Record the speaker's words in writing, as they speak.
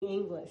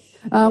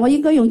English. 我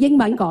應該用英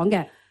文講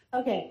嘅。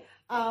Okay.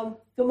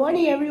 Good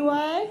morning,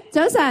 everyone.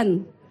 早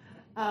晨，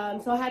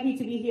 So happy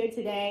to be here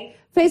today.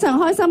 非常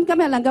開心今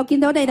日能夠見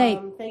到你哋。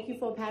Thank you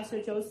for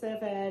Pastor Joseph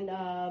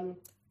and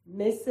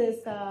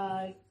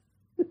Mrs.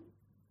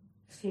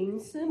 秦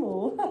師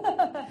母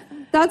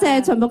多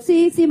謝秦牧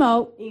師師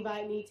母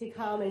invite me to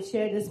come and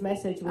share this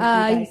message with you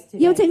guys today.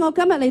 邀請我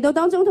今日嚟到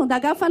當中同大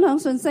家分享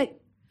信息。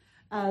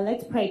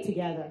Let's pray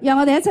together. 讓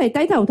我哋一齊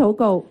低頭禱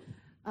告。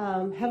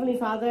Heavenly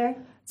Father,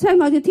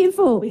 親愛嘅天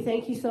父， we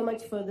thank you so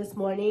much for this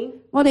morning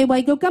我哋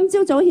為到今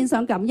朝早獻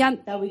上感恩，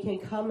 that we can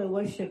come and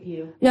worship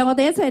you. 讓我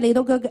哋一齊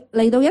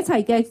嚟到一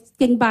齊嘅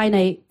敬拜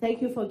你。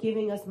 Thank you for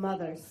giving us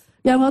mothers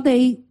讓我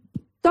哋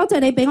多謝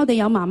你俾我哋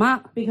有媽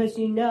媽， because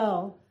you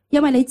know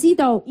因為你知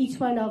道 each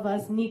one of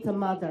us needs a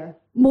mother,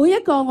 每一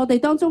個我哋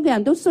當中嘅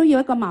人都需要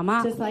一個媽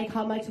媽， just like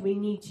how much we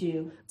need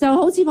you. 就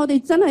好似我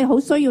哋真係好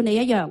需要你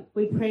一樣。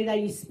 We pray that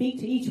you speak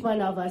to each one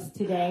of us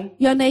today.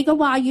 讓你嘅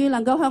話語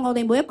能夠向我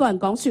哋每一個人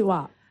講說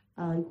話，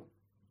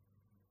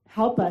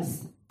 Help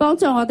us 幫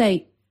助我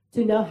哋，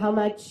 to know how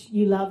much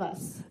you love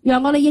us.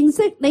 讓我哋認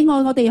識你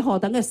愛我哋何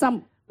等嘅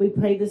心。 We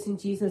pray this in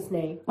Jesus'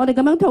 name. 我哋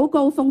咁樣禱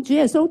告，奉主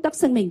耶穌得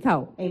聖名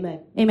求。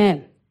 Amen.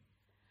 Amen。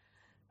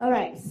 All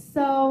right,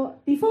 so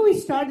before we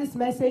start this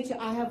message,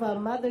 I have a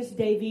Mother's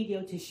Day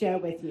video to share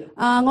with you.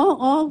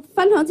 我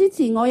分享之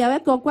前，我有一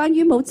個關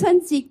於母親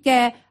節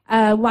嘅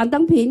幻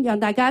燈片，讓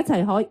大家一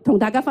齊同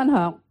大家分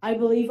享。 I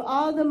believe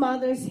all the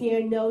mothers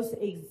here knows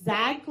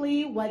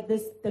exactly what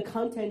the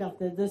content of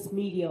this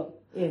video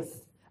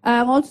is.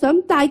 我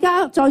想大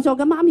家在座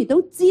嘅媽咪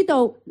都知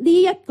道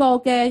呢一個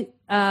嘅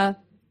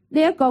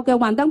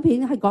幻燈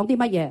片係講啲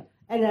乜嘢。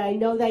 And I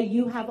know that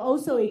you have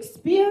also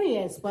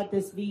experienced what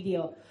this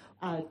video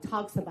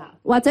talks about.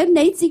 或者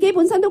你自己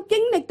本身都經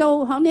歷到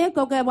喺呢一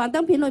個嘅幻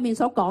燈片裏面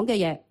所講嘅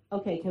嘢。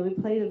 Okay, can we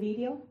play the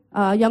video?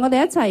 讓我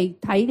哋一齊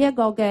睇呢一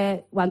個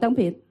嘅幻燈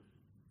片。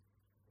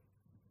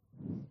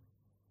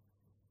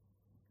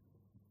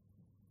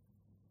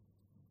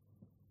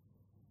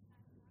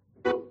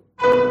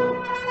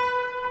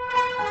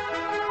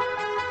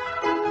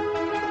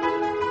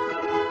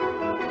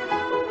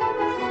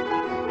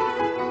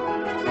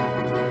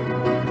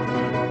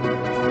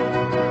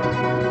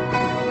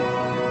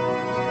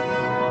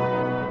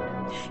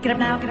Get up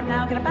now, get up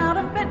now, get up out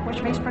of bed. Wash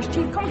your face, brush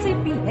teeth, comb,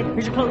 sleepy head.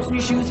 Here's your clothes and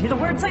your shoes. Hear the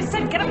words I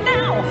said. Get up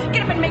now.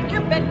 Get up and make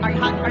your bed. Are you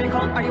hot? Are you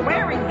cold? Are you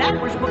wearing that?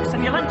 Where's your books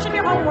and your lunch and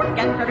your homework?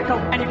 Get your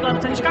coat and your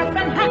gloves and your scarf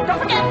and hat. Don't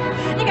forget,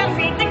 you gotta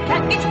feed the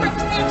cat. Eat your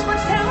breakfast. The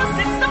experts tell us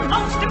it's the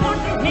most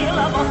important meal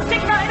of all.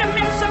 Take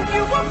vitamins so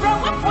you will grow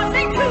up one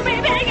day to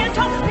be big and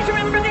tall. Please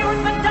remember the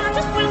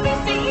orthodontist will be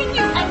seeing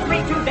you at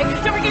 3 today.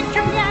 Don't forget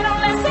your piano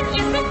lesson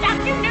is this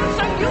afternoon,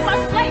 so you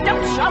must play.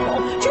 Don't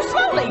shuffle too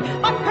slowly,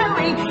 but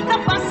hurry.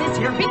 The bus is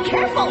here. Be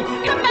careful.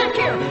 Come back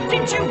here.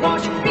 Did you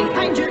wash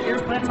behind your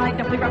ears? But inside,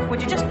 don't play rough.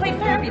 Would you just play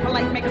fair? Be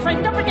polite, make a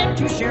friend. Don't forget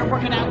to share.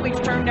 Working out, wait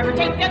your turn. Never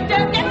take a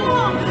dead. Get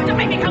along. Don't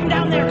make me come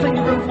down there. Clean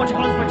the roof. Watch your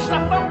clothes. Put your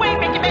stuff away.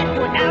 Make your bed.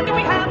 Do it now. Do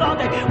we have all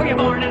day? Were you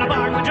born in a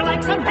barn? Would you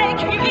like some hay?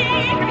 Can you eat?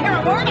 Can you hear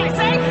a word I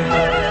say?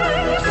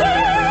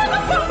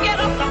 Let's go get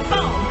off the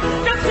phone.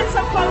 Don't sit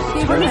so close.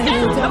 Turn it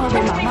down. Don't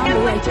text me. Get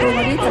my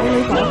day.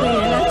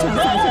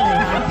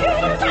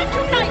 Computer time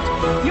tonight.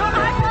 Your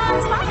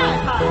iPod's my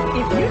iPod.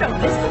 If you don't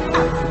listen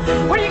up.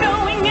 Where are you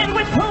going in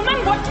with whom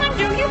and what time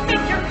do you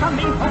think you're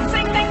coming home?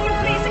 Saying thank you,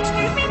 please,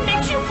 excuse me,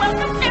 makes you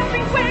welcome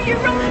everywhere you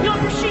roam. You'll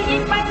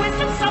appreciate my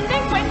wisdom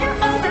someday when you're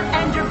older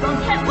and you're grown.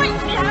 Can't wait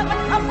to have a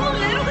couple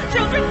little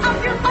children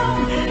of your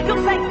own.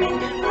 You'll thank me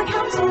for the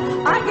counsel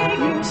I gave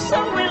you so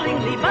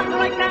willingly. But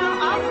right now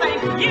I'll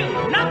thank you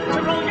not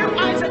to roll your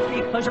eyes at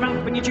me. Close your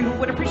mouth when you chew,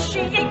 would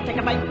appreciate. Take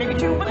a bite, maybe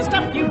two, with the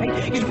stuff you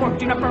hate. Use a fork,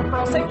 do not burp, or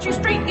I'll set you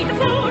straight. Eat the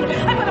food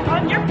I put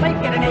upon your plate.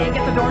 Get an egg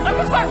at the door,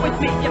 don't start with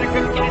me. Get a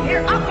grip, get in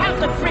here, I'll count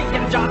to 3.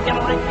 Get a job, get a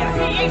life, get a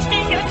PhD,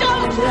 get a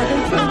dose.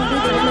 I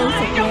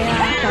don't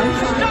care,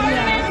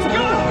 started,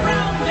 you're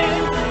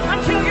rounded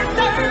until you're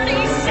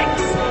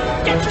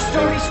 36. Get your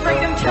story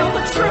straight and tell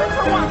the truth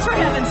for once, for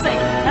heaven's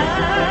sake.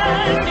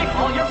 And if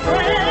all your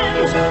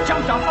friends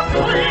jumped off a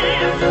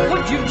cliff,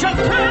 would you jump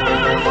too?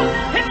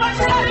 If I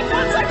said it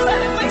once, I've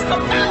said at least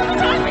 1,000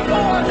 times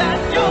before that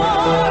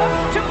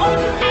you're too old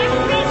to act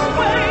this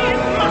way.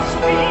 It must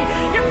be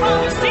your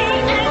father's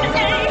DNA.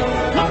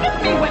 Look at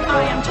me when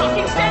I am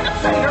talking, stand up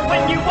straighter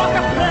when you walk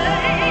a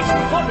place.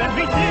 For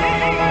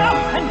everything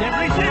and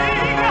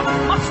everything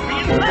must be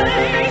in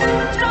place.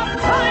 Stop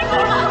crying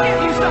or I'll give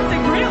you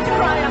something real to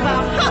cry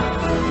about. Huh.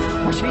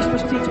 Wash your face,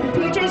 brush your teeth, put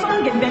PJs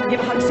on, get in bed, give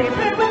a hug, say a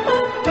prayer,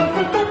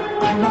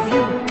 I love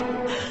you.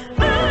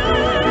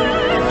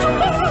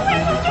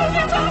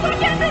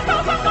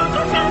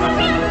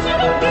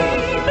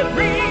 The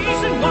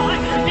reason why,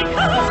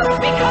 because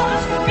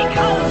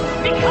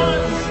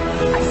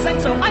I said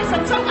so, I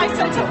said so, I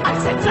said so, I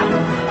said so.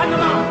 I'm the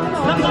mom.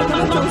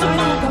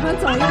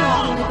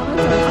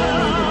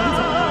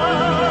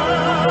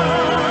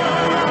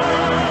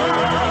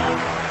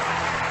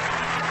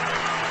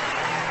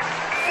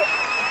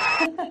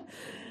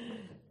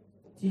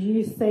 Do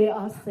you say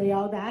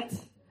all that?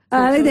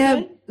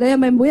 你你係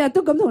咪每日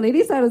都咁同你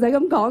啲細路仔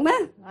咁講咧？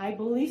 I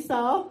believe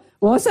so.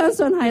 我相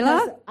信係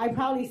啦。 Because I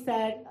probably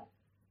said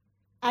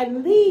at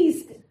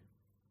least,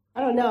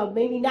 I don't know,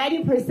 maybe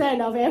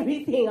 90% of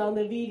everything on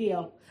the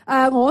video.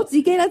 我自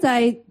己咧就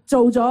係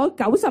做咗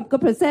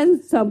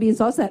90% 上邊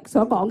所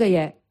講嘅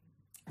嘢。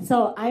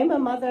So I'm a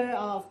mother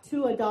of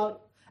 2 adult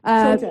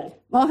children.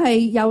 我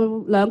係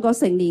有2個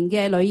成年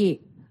嘅女兒。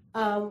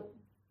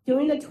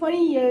During the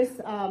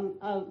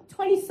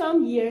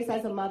 20-some years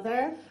as a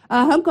mother,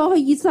 喺過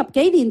去20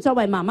幾年作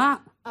為媽媽。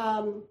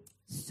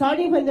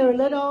starting when they were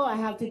little, I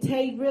have to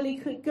take really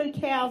good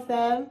care of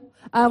them.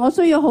 我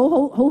需要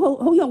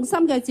好用心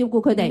嘅照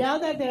顧佢哋。 Now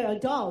that they're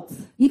adults,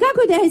 而家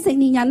佢哋係成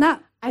年人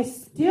啦， I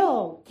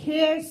still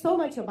care so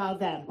much about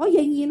them. 我仍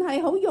然係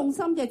好用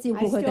心嘅照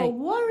I 顧佢 still 哋。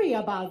 worry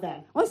about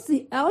them 我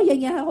仍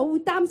然係好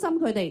擔心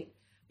佢哋，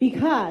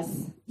 because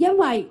因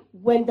為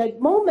when the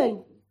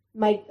moment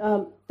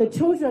the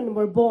children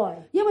were born,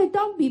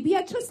 當 BB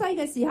一出世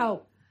嘅時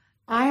候，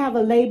 I have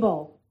a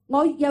label.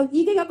 我又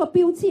已經有一個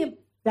標籤，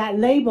 That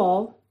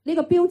label 呢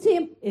個標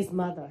籤 is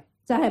mother.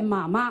 就係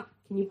媽媽。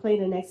 Can you play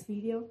the next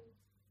video?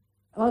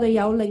 我哋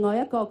有另外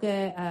一個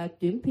嘅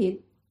短片。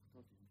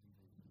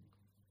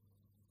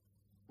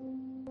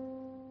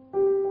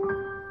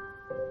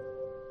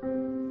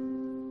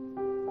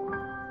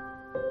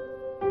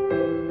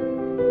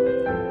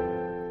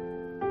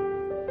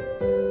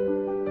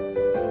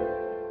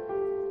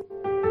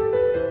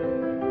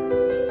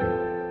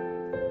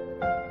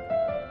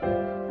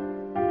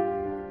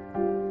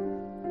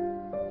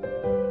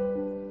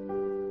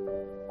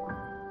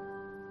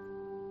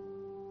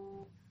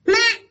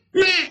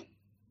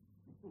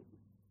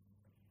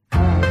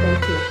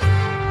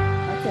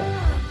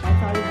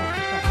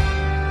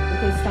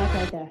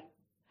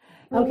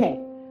Okay,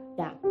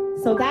 yeah.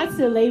 So that's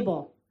the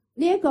label.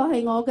 呢一個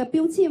係我嘅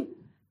標籤，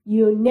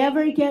 You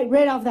never get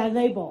rid of that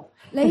label.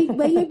 你永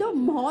遠都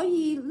唔可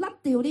以甩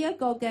掉呢一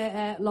個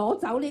嘅攞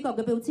走呢個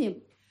嘅標籤。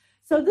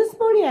 So this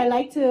morning I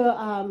like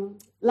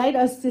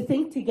us to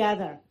think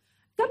together.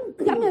 今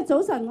日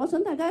早晨，我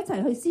想大家一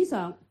齊去思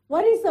想，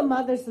 What is a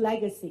mother's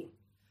legacy?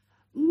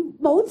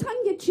 母親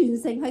嘅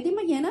傳承係啲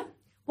乜嘢呢？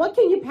 What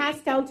can you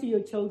pass down to your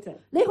children?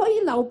 你可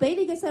以留俾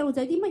你嘅細路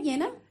仔啲乜嘢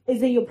呢？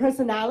 Is it your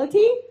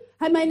personality?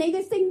 係咪你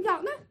嘅性格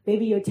呢？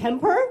 Maybe your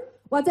temper?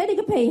 或者你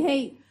嘅脾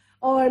氣，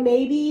 Or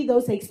maybe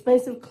those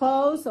expensive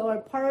clothes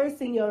or purse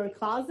in your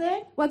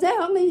closet? 或者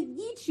喺你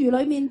衣櫥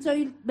裏面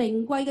最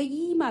名貴嘅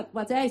衣物，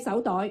或者係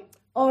手袋，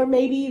 Or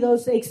maybe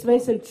those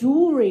expensive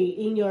jewelry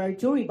in your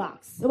jewelry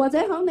box? 或者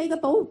喺你嘅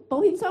保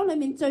險箱裏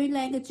面最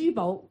靚嘅珠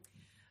寶。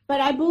 But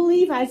I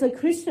believe as a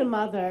Christian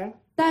mother,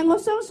 但係我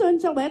相信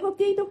作為一個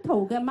基督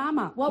徒嘅媽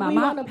what we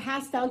want to 媽，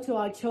 pass down to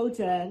our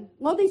children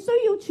我哋需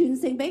要傳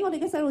承俾我哋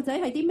嘅細路仔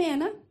係啲咩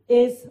呢？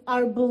 is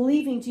our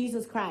belief in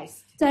Jesus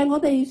Christ 就係我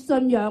哋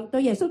信仰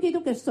對耶穌基督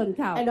嘅信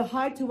靠， and a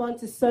heart to want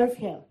to serve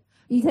him.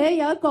 而且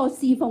有一個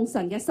侍奉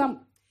神嘅心。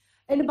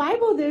 In the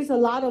Bible, there's a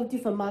lot of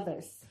different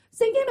mothers.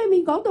 聖經裏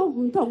面講到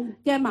唔同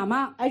嘅媽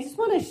媽， I just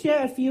want to share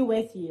a few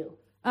with you.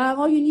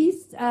 我願意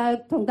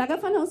同大家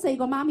分享4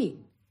個媽咪。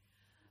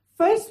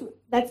 First,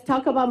 let's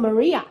talk about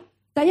Maria.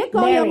 第一個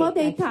Mary，讓我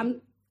哋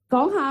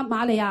講下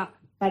瑪利亞。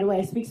 By the way,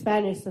 I speak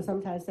Spanish, so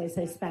sometimes I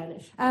say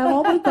Spanish.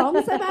 我會講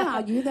西班牙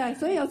語嘅，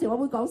所以有時我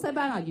會講西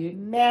班牙語。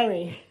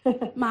 Mary.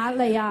 瑪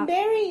利亞，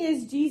 Mary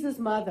is Jesus'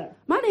 mother.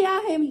 瑪利亞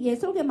係耶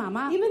穌嘅媽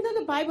媽。 Even though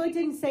the Bible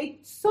didn't say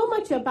so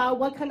much about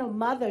what kind of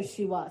mother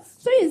she was.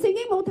 雖然聖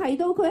經冇提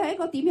到佢係一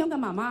個點樣嘅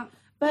媽媽，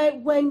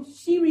 But when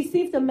she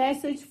received the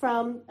message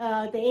from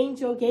the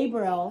angel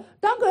Gabriel,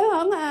 當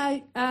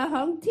佢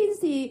響天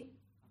使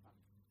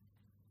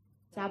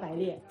加百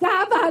列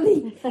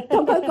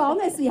同佢講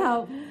嘅時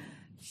候，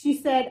 she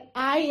said,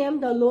 I am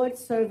the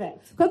Lord's servant.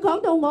 佢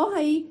講到我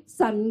係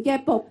神嘅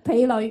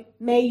婢女，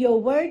 May your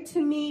word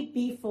to me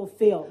be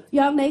fulfilled.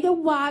 讓你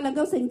嘅話能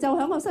夠成就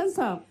喺我身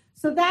上。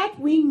 So that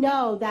we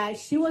know that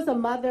she was a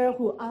mother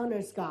who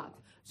honors God.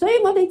 所以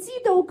我哋知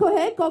道佢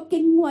係一個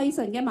敬畏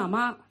神嘅媽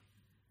媽。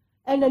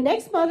 And the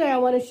next mother I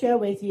want to share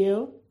with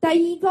you 第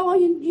二個我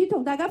願意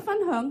同大家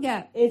分享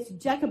嘅 is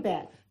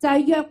Jochebed. 就係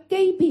約基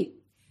別，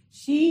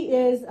 She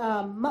is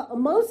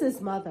Moses'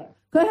 mother.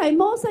 佢係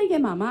摩西嘅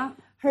媽媽。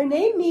 Her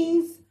name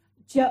means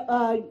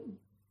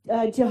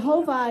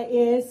Jehovah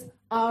is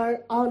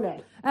our honor.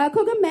 佢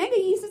嘅名嘅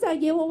意思就係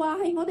耶和華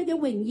係我哋嘅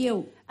榮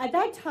耀。 At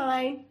that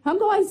time, 喺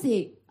嗰陣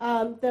時，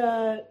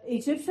 the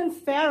Egyptian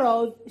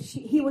Pharaoh,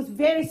 he was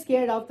very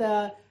scared of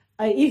the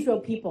Israel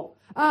people.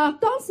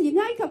 當時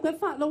埃及嘅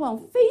法老王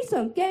非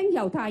常驚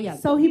猶太人，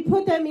 So he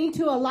put them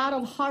into a lot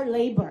of hard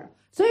labor.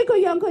 所以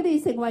佢讓佢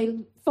哋成為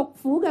服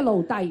苦嘅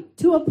奴隸，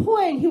 To a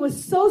point, he was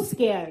so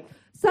scared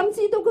甚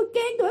至到佢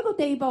驚到一個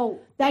地步，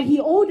 that he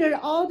ordered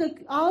all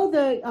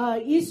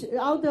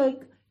the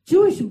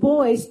Jewish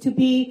boys to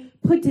be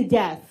put to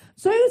death.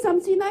 所以甚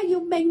至咧要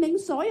命令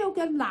所有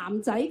嘅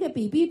男仔嘅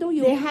BB 都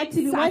要 They had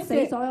to be 殺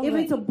死所有 if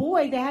嘅。 it's a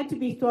boy, they had to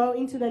be thrown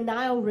into the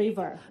Nile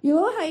River. 如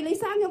果係你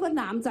生咗個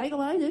男仔嘅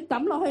話，你要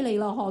抌落去尼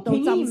羅河度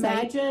Can you 浸死。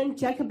 imagine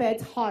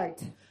Jochebed's heart?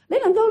 你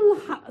能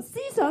夠思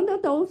想得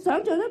到、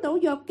想像得到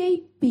約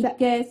基別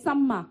嘅心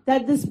嘛？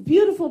 That this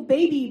beautiful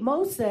baby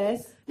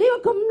Moses 呢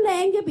個咁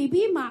靚嘅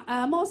BB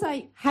摩西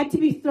had to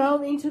be thrown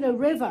into the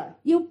river.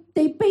 要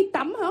被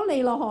抌響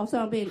尼羅河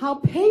上邊， How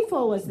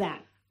painful was that?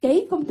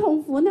 幾咁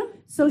痛苦呢？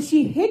 So she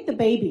hid the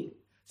baby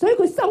所以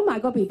佢收埋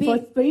個 BB for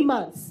 3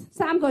 months.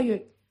 3個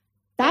月，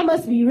 That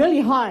must be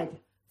really hard.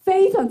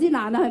 非常之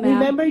難啊，係咪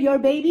啊？ Remember your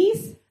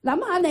babies? 諗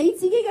下你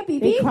自己嘅 They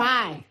BB，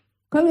 cry,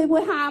 佢哋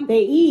會喊，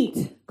 they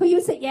eat, 佢要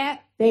食嘢，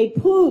 they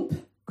poop,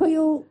 佢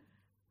要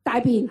大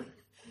便，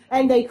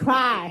 and they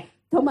cry.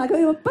 同埋佢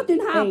要不斷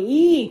They 喊，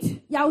 eat,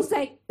 又食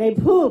they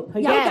poop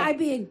又大 again,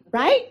 便。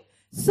 right?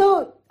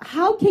 So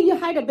how can you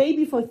hide a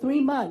baby for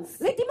 3 months?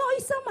 你點可以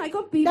收埋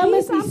個 BB That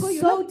must 3 be 個月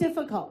so 咧？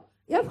 difficult.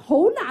 有好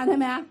難係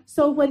咪啊？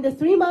 So when the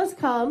 3 months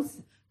comes,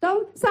 當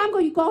3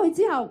個月過去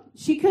之後，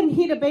 she couldn't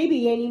hit a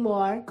baby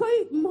anymore. 佢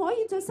唔可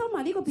以再收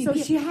埋呢個 So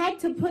BB， she had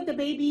to put the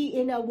baby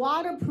in a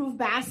waterproof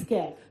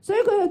basket 所以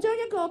佢就將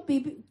呢個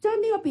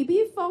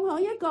BB 放喺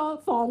一個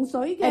防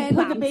水嘅 and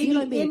put the 籃子 baby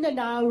裏面 in，the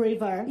Nile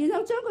River, 然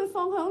後將佢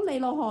放喺尼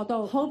羅河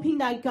度， hoping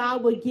that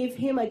God would give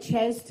him a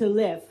chance to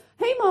live.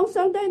 希望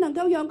上帝能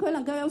夠讓佢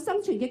能夠有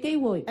生存嘅機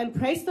會。 And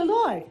praise the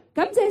Lord.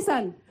 感謝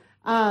神，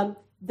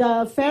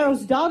 The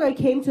Pharaoh's daughter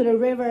came to the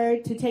river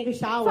to take a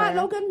法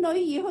老 shower. 嘅女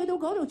兒去到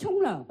嗰度沖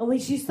涼， And when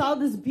she saw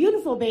this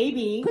beautiful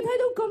baby, 佢睇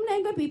到咁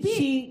靚嘅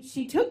BB，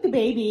 she took the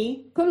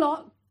baby 佢攞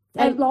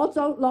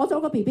咗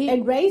個 BB，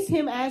 and raised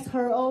him as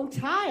her own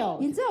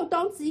child. 然之後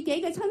當自己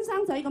嘅親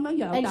生仔咁樣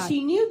養 And 大。 she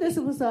knew this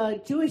was a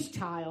Jewish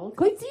child.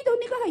 佢知道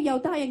呢個係猶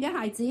太人嘅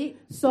孩子，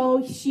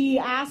 So she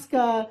asked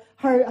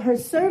her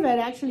servant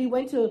actually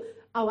went to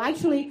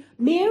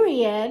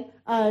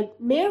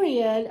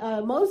Marian,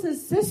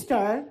 Moses'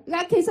 sister,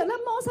 嗱，其實咧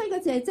摩西嘅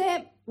姐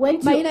姐 went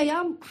米 to 利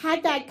暗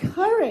had that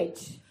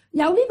courage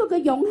有呢個嘅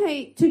勇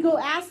氣， to go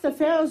ask the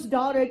Pharaoh's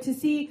daughter to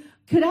see,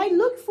 could I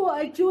look for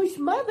a Jewish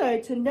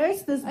mother to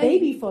nurse this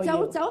baby for 就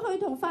you? 走去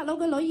同法老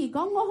嘅女兒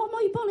講：我可唔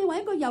可以幫你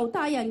揾一個猶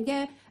太人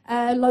嘅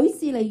女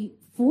士嚟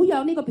撫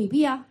養呢個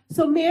BB 啊？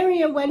 So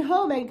Miriam went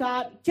home and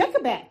got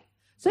Jochebed.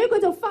 所以佢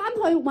就翻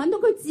去揾到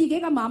佢自己嘅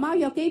媽媽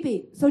約基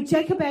別， So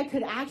Jochebed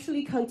could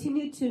actually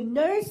continue to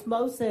nurse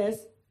Moses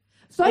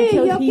所以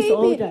until 約基 he's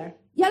別 older.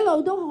 一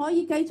路都可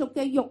以繼續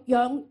嘅育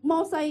養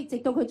摩西，直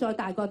到佢再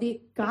大個啲。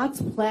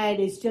 God's plan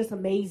is just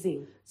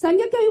amazing. 神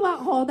嘅計劃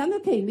何等嘅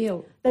奇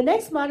妙！ The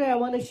next mother I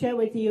want to share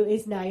with you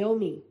is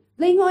Naomi.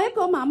 另外一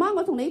個媽媽，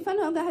我同你分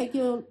享嘅係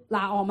叫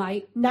拿俄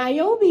米。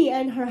 Naomi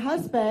and her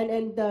husband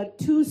and the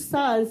 2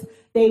 sons,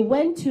 they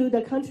went to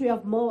the country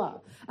of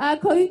Moab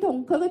佢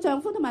同佢嘅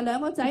丈夫同埋2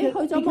個仔去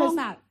咗摩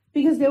押。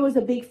 because there was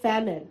a big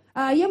famine.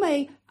 因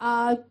為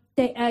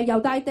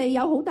猶大地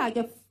有好大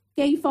嘅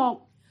饑荒。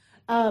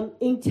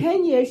 In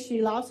 10 years,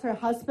 she lost her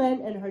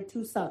husband and her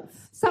 2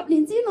 sons. 10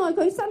年之內，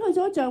佢失去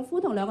咗丈夫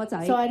同2個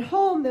仔， So at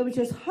home, there was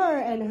just her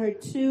and her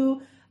 2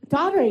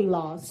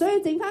 daughter-in-laws. 所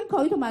以剩翻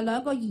佢同埋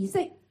2個兒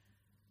媳。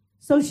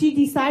 So she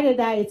decided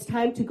that it's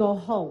time to go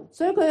home.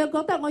 所以佢就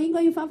覺得我應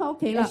該要翻屋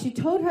企 And 啦。 she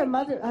told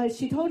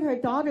her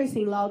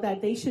daughters-in-law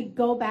that they should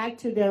go back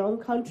to their own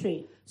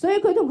country. 所以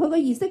佢同佢個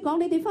兒媳講：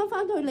你哋翻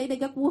去你哋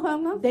嘅故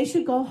鄉啦。 They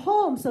should go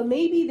home, so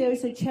maybe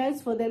there's a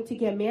chance for them to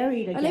get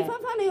married 你 again. 翻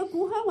你嘅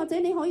故鄉，或者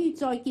你可以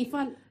再結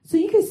婚。 So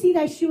you can see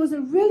that she was a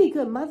really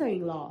good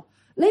mother-in-law.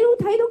 你會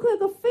睇到佢係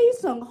個非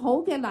常好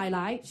嘅奶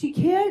奶， She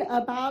cared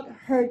about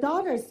her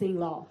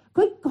daughters-in-law.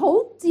 佢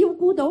好照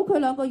顧到佢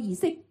2個兒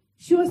媳，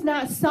 She was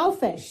not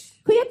selfish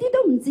佢一啲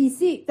都唔自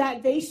私。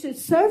 that they should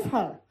serve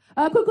her.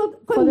 佢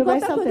唔覺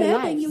得佢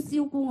哋一定要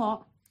照顧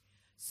我。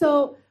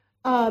 So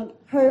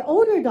her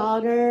older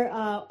daughter,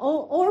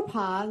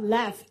 Orpah,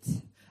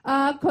 left.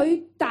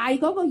 佢大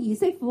嗰個兒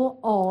媳婦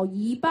俄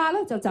爾巴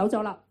咧就走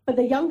咗啦。 But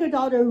the younger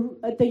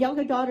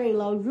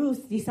daughter-in-law,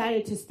 Ruth,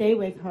 decided to stay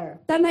with her.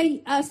 但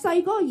係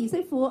細嗰個兒媳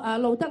婦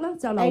路德咧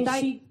就留 And 低。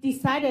 she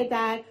decided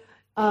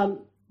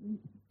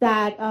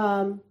that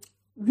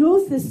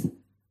Ruth's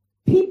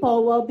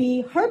people will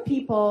be her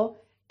people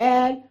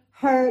and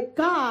her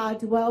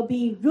God will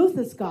be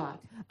Ruth's God.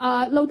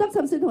 路德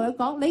甚至同佢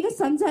講：你嘅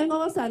神就係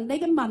我嘅神，你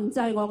嘅民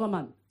就係我嘅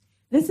民。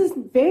 This is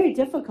very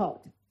difficult.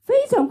 非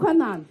常困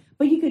難。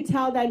 But you could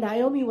tell that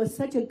Naomi was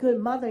such a good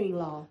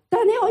mother-in-law.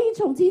 但係你可以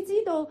從此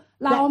知道，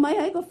拿俄米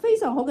係一個非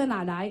常好嘅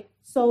奶奶。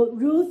 So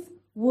Ruth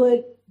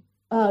would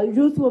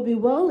be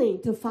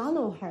willing to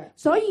follow her.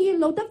 所以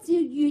路德只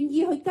願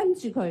意去跟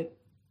住佢。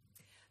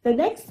 The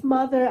next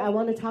mother I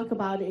want to talk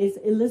about is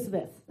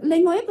Elizabeth.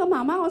 另外一個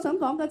媽媽，我想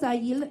講嘅就係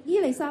伊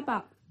麗莎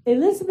白。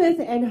 Elizabeth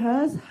and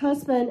her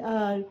husband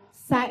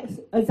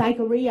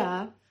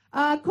Zachariah,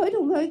 佢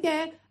同佢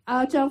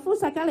嘅丈夫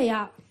撒加利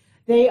亞，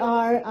 they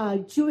are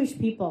Jewish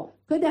people.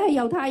 佢哋係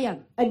猶太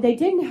人， And they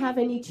didn't have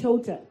any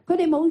children. 佢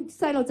哋冇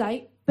細路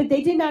仔。 But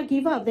they did not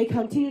give up. They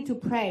continued to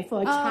pray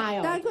for a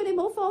但 child. 係佢哋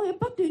冇放棄，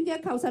不斷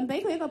嘅求神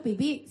俾佢一個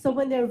BB。 So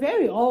when they're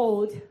very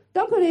old,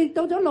 當佢哋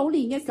到咗老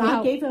年嘅時 God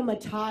候， gave them a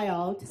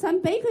child. 神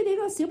俾佢哋一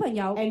個小朋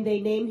友。 And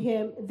they named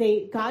him,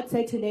 God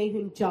said to name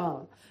him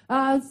John.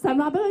 神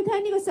話俾佢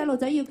聽，呢個細路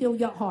仔要叫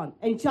約翰。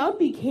 And John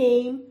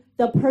became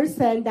the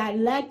person that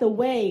led the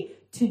way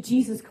to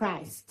Jesus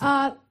Christ.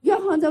 約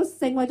翰就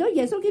成為咗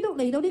耶穌基督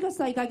嚟到呢個世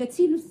界嘅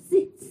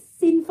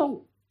先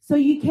鋒。So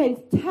you can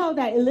tell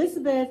that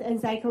Elizabeth and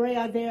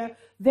Zechariah, they're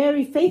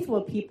very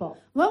faithful people.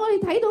 我哋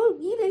睇到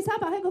以利沙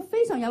伯係一個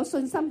非常有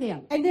信心嘅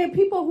人。And they're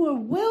people who are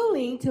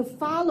willing to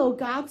follow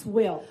God's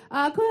will.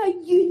 佢係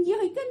願意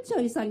去跟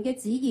隨神嘅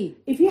旨意。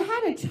If you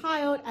had a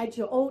child at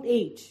your old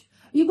age,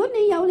 如果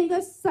你有你嘅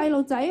細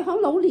路仔喺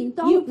老年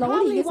you 嘅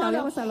probably 時候有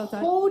want 個 to 細路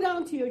仔， hold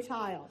on to your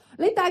child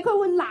你大概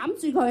會攬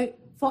住佢，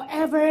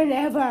 forever and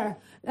ever,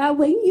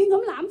 永遠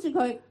咁攬住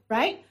佢。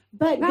 right?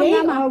 But Ngam, they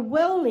ngam, are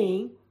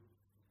willing,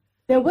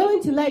 they're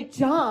willing to let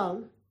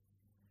John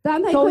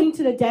但係 go 佢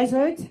into the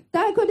desert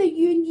哋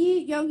願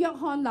意讓約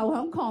翰留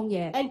響曠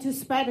野， and to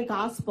spread the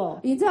gospel,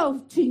 然之後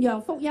傳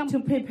揚福音， to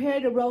prepare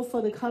the road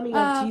for the coming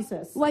of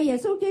Jesus. 為耶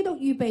穌基督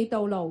預備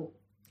道路。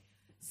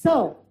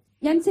 So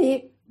因此，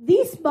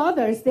 these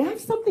mothers, they have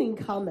something in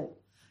common.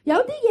 有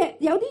啲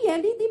嘢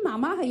呢啲媽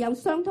媽係有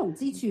相同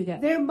之處嘅。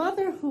 They're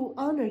mother who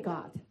honor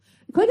God.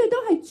 佢哋都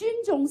係尊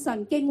重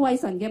神、敬畏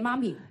神嘅媽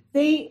咪。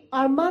 They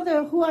are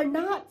mother who are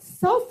not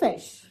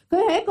selfish. 佢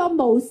係一個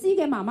無私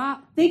嘅媽媽。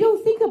 They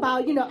don't think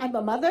about, I'm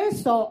a mother,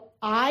 so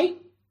I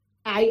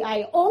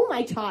own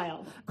my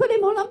child. 佢哋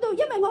冇諗到，因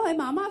為我係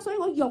媽媽，所以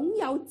我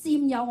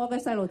佔有我嘅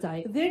細路仔。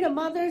 They're the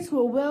mothers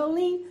who are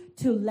willing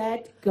to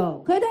let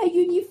go. 佢哋係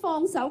願意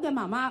放手嘅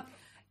媽媽。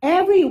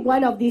 Every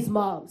one of these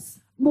moms,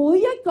 每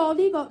一個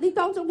呢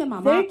當中嘅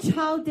媽 their 媽，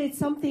 child did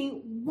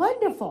something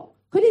wonderful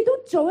佢哋都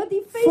做一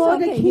啲非 for 常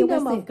the 奇妙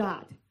kingdom 嘅 of 事。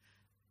 God.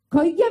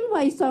 佢因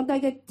為上帝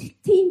嘅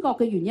天國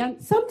嘅原因，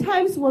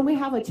 Sometimes when we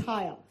have a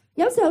child,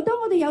 有時候當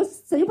我哋有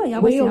小朋友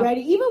嘅 we 時候，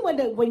 already,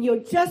 even when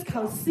you're just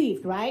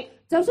conceived, right?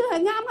 就算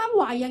係啱啱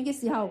懷孕嘅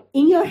時候，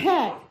 In your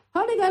head,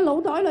 喺你嘅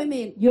腦袋裏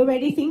面， you're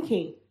already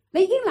thinking,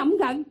 你已經諗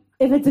緊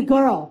if it's a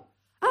girl,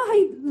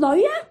 係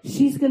女啊，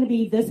 she's going to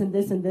be this and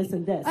this and this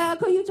and this.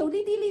 佢要做呢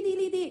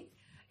啲。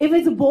 If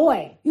it's a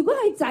boy, 如果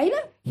係仔咧，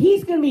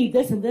 he's going to be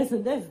this and this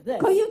and this and this.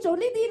 佢要做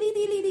呢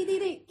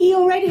啲。 You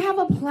already have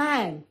a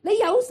plan. 你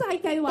有晒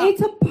計劃，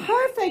 It's a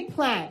perfect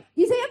plan. 而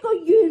且一個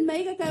完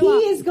美嘅計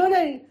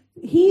劃。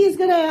He is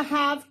gonna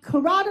have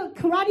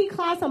karate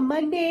class on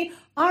Monday,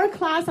 art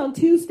class on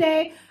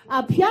Tuesday,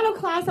 piano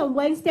class on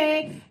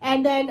Wednesday,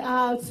 and then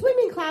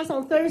swimming class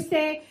on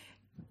Thursday.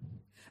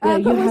 Yeah,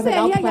 佢 you 會 have 星 it 期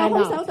all 一有 planned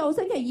空手 out. 道，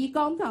星期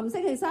二鋼琴，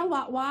星期三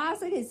畫畫，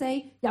星期四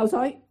游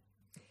水。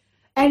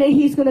 And then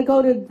he's gonna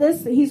go to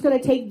this. He's gonna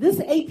take this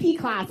AP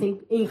class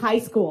in high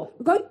school,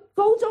 佢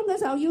高中嘅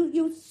時候要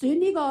選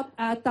呢個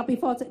特別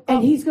課程，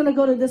 and he's gonna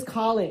go to this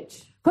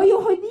college, 佢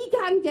要去呢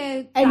間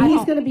嘅 and 大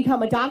he's 學， gonna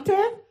become a doctor,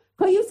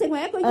 佢要成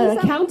為一個醫 an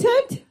生、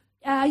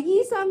accountant,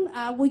 醫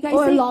生、會計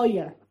or a 師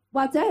lawyer.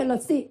 或者係律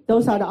師。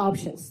 Those are the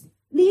options,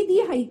 呢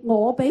啲係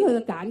我俾佢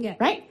嘅揀嘅。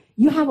 right?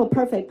 You have a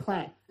perfect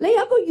plan. 你有一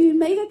個完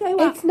美嘅計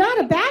劃， It's not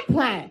a bad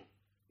plan,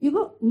 如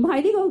果唔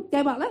係呢個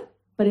計劃咧，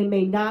 but it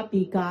may not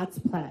be God's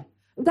plan.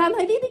 但係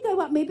呢啲計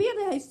劃未必一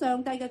定係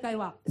上帝嘅計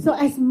劃。 So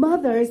as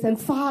mothers and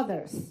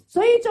fathers,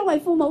 所以作為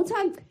父母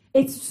親，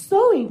 it's so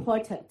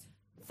important.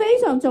 非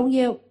常重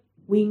要，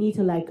 We need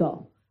to let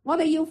go. 我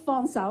哋要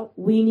放手，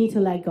 We need to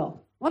let go.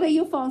 我哋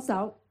要放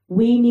手，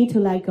 We need to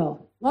let go.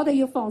 我哋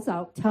要放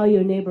手。 Tell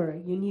your neighbor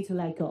you need to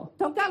let go.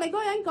 同隔離嗰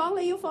個人講，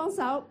你要放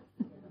手。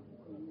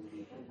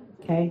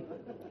 Okay?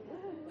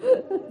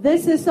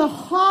 This is the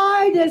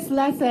hardest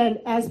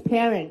lesson as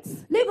parents.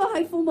 呢個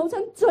係父母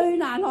親最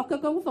難學嘅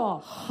功課，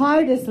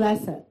 Hardest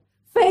lesson.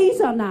 非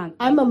常難。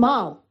 I'm a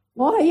mom,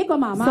 我係一個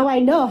媽 so 媽，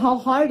 I know how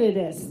hard it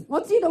is. 我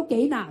知道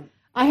幾難，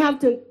 I have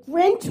to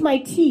clench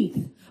my teeth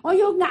我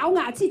要咬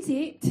牙切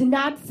齒， to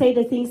not say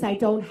the things I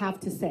don't have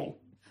to say.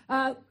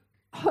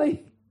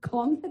 去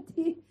講一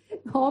啲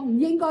我唔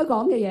應該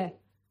講嘅嘢。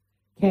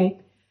 Okay?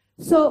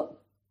 So,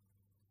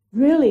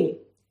 really,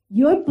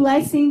 your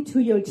blessing to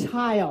your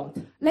child,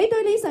 你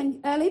對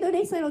你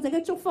細路仔嘅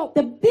祝福，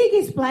 the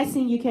biggest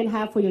blessing you can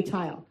have for your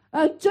child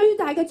最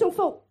大嘅祝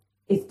福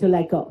is to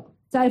let go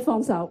就係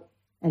放手，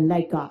 and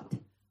let God.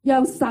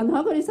 讓神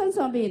喺佢哋身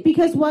上邊，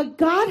 Because what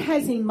God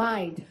has in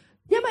mind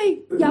因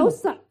為有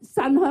神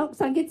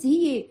嘅旨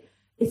意，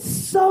 is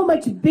so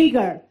much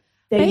bigger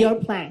than your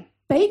plan.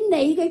 比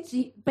你嘅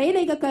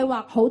計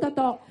劃好得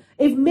多。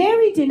 If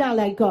Mary did not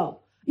let go,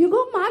 如果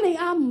瑪利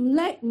亞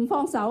唔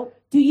放手，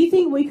 do you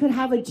think we could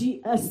have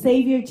a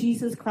Savior,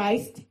 Jesus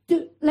Christ?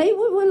 你會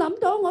唔會諗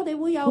到我哋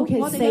會有 Who can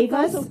我哋嘅 save 救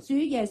us? 贖主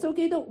耶穌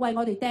基督為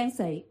我哋釘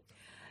死？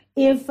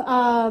 If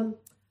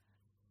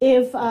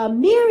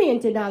Miriam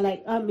did not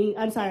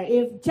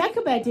if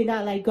Jochebed did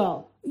not let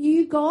go,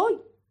 如果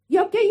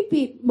約基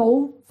別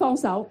冇放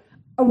手，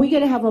 are we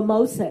going to have a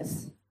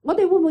Moses 我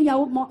哋會唔會有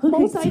who 摩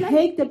could 西咧？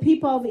 take the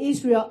people of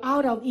Israel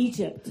out of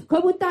Egypt? 佢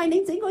會帶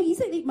領整個以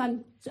色列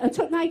民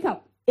出埃及。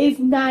 If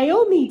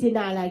Naomi did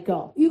not let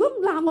go, 如果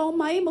拿俄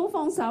米冇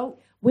放手，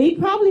 we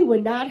probably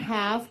would not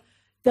have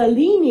the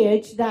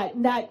lineage that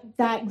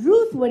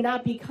Ruth would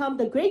not become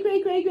the great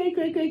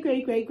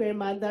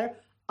grandmother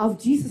of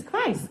Jesus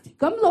Christ.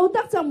 咁路德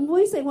就唔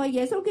會成為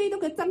耶穌基督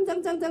嘅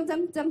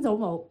曾祖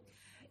母。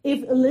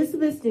if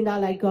Elizabeth did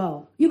not let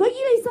go, 如果伊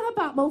麗莎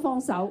白冇放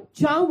手，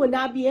 John would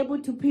not be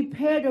able to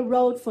prepare the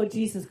road for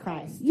Jesus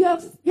Christ.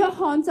 約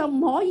翰就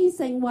唔可以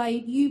成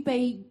為預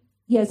備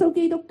耶穌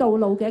基督道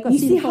路嘅一個 You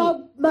see 先鋒。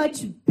 how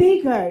much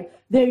bigger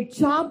their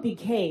job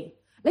became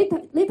你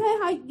睇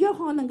下約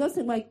翰能夠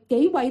成為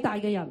幾偉大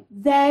嘅人，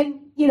 than,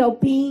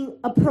 being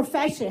a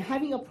profession,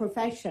 having a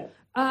profession.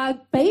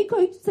 比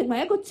佢成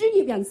為一個專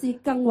業人士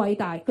更偉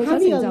大。佢所成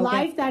Having 就 a 嘅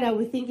life that I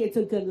would think is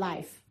a good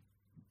life.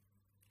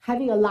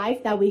 Having a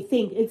life that we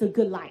think is a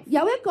good life.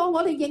 有一個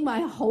我哋認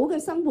為係好嘅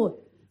生活。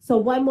 So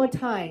one more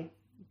time,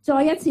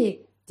 再一次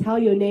tell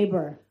your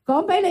neighbor,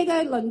 講俾你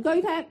嘅鄰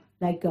居聽，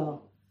 let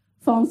go.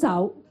 放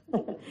手，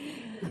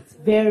 It's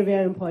very,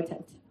 very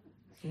important.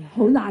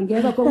 好難嘅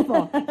一個功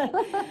課。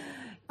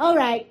All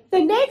right. The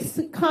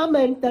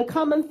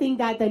common thing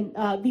that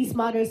these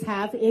mothers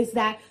have is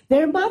that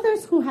they're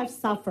mothers who have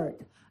suffered.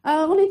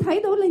 我哋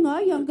睇到另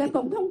外一樣嘅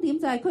共通點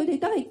就係佢哋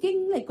都係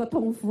經歷過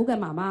痛苦嘅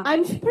媽媽。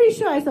 I'm pretty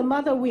sure as a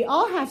mother, we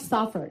all have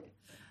suffered.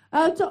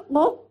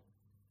 我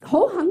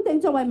好肯定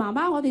作為媽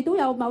媽，我哋都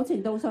有某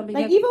程度上面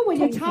嘅 Like even when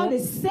your 痛 child 苦。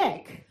 is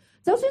sick,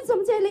 就算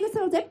甚至係你嘅細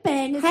路仔病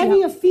嘅時 having 候，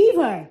 a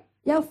fever,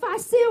 又發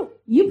燒，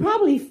 you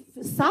probably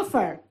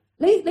suffer,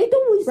 你都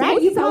會 right?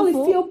 You 受 probably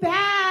苦， feel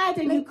bad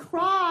and you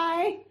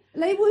cry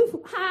你會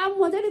喊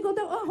或者你覺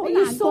得好 and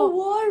you're 難 so 過，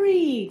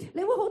 worried,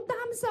 你會好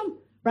擔心。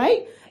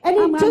 right? And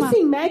then Mama. just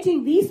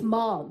imagine these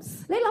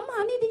moms. 你諗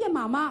下呢啲嘅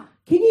媽媽，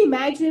 Can you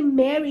imagine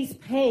Mary's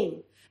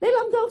pain 你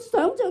能夠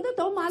想像得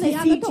到瑪 to 利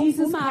亞 see 嘅痛苦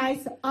Jesus 嗎？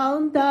 Christ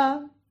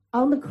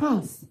on the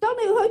cross, 當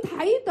你去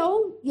睇到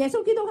耶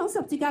穌基督喺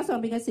十字架上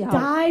面嘅時候，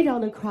 died on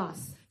the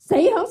cross? 死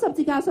喺十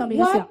字架上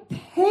面嘅時候， What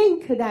pain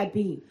could that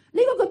be?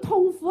 呢個嘅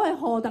痛苦係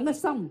何等嘅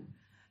深，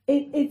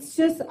 It's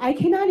just, I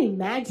cannot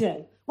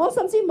imagine 我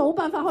甚至冇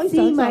辦法可以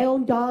seeing 想 my 像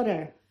own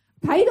daughter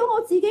睇到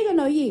我自己嘅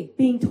女兒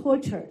being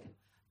tortured.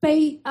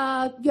 被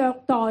虐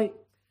待，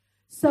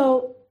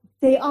 So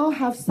they all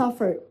have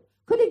suffered.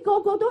 佢哋個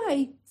個都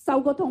係受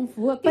過痛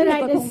苦嘅，經 But 歷 at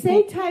過 the 痛苦。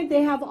 same time,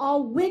 they have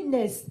all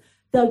witnessed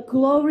the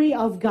glory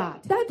of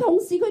God 但係同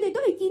時佢哋都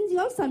係見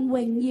證咗神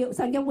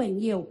嘅榮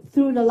耀，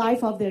 through the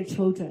life of their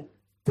children.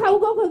 透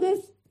過佢嘅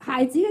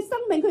孩子嘅生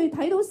命，佢哋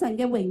睇到神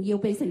嘅榮耀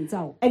被成就。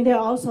 And they're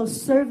also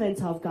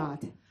servants of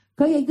God.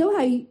 佢亦都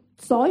係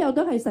所有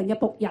都係神嘅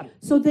僕人，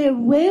 So they're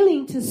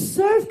willing to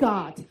serve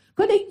God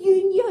佢哋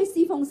願意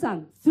去侍奉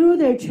神， through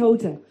their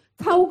children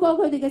透過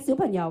佢哋嘅小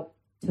朋友，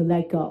 to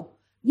let go.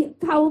 亦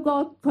透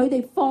過佢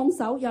哋放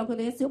手，讓佢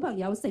哋嘅小朋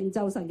友成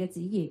就神嘅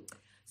旨意。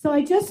 So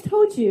I just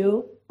told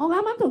you 我啱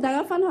啱同大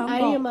家分享 I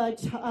過， am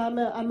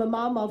I'm a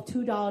mom of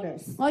 2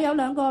 daughters. 我有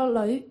兩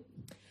個女，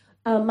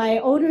 My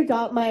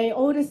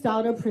oldest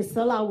daughter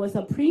Priscilla was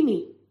a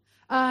preemie.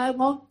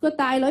 我個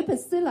大女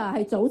Priscilla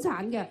係早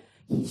產嘅，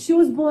 She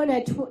was born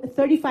at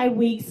 35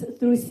 weeks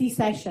through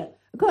C-section.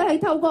 佢係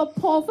透過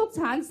破腹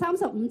產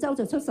35週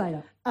就出世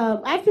啦。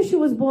 After she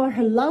was born,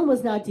 her lung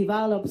was not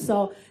developed,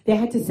 so they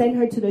had to send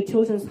her to the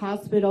children's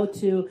hospital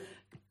to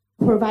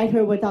provide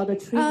her with all the 因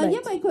treatment.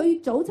 為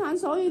佢早產，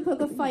所以佢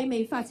個肺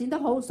未發展得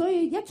好，所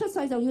以一出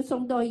世就要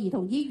送到兒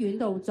童醫院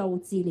度做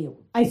治療。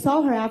 I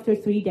saw her after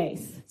 3 days.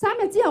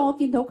 3日之後，我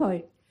見到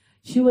佢，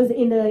 She was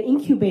in the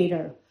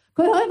incubator,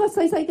 佢喺一個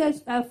細細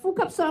嘅呼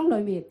吸箱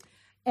裏面，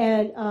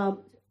 and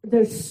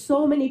there's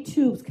so many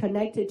tubes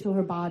connected to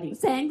her body.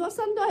 成個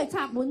身都係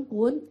插滿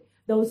管，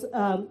 Those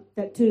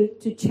that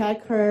to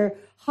check her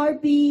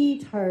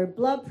heartbeat, her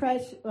blood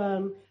pressure,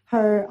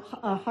 her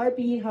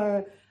heartbeat,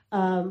 her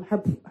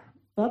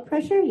blood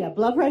pressure,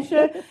 blood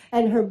pressure,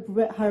 and her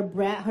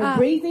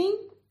breathing,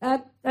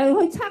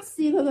 去測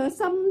試佢嘅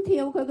心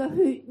跳、佢嘅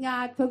血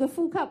壓、佢嘅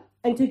呼吸。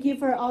 and to give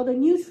her all the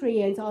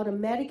nutrients, all the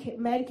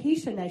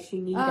medication that she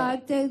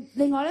needed.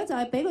 另外咧就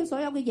係俾佢所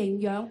有嘅營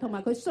養同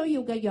埋佢需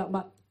要嘅藥物。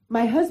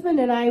 My husband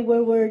and I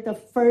were the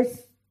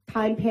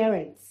first-time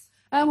parents.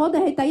 我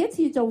哋係第一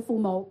次做父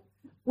母，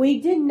 We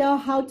didn't know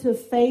how to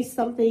face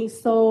something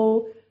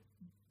so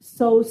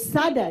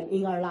sudden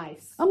in our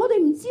lives. 我哋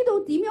唔知道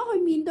點樣去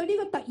面對呢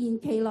個突然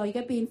其來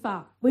嘅變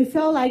化。 We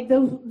felt like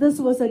this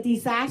was a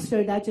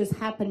disaster that just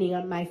happening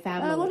on my 我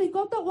family.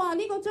 哋覺得哇，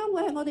呢個將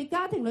會係我哋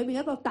家庭裏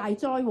面一個大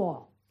災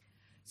禍。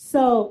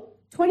 So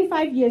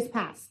 25 years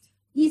passed.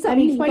 28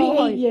年過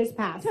28去， years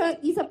passed.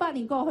 28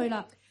年過去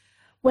啦。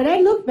 When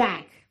I look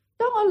back,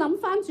 當我諗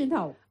翻轉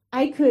頭，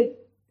 I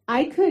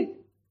could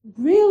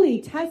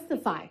really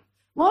testify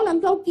我能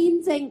夠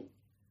見證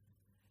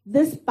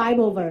this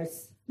Bible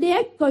verse. 呢一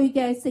句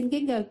嘅聖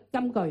經嘅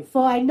金句。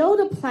 For I know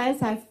the plans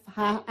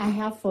I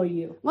have for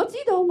you, 我知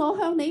道我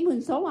向你們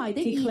所懷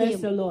的意 declares 念，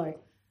 the Lord.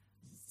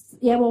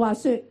 耶和華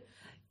說，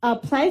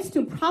 Plans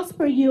to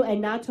prosper you and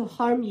not to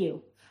harm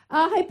you.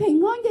 係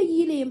平安嘅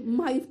意念，唔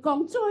係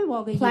降災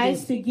禍嘅意念，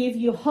 Plans to give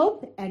you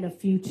hope and a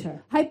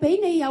future. 係俾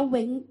你有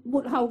永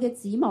活後嘅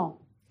指望。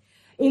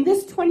 In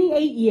this 28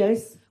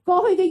 years,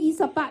 過去嘅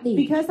28年，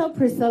 because of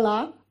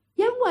Priscilla,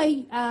 因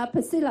為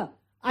Priscilla，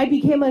 I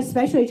became a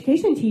special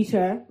education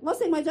teacher. 我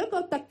成為咗一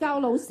個特教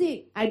老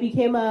師， I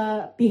became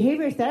a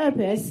behavior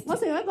therapist. 我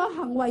成為一個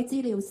行為治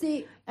療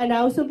師， And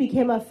I also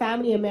became a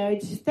family and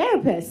marriage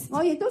therapist.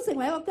 我亦都成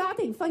為一個家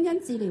庭婚姻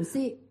治療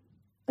師。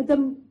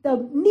The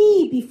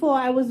me before,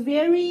 I was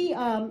very,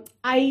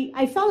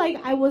 I felt like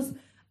I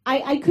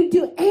could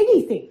do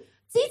anything.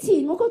 之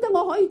前我覺得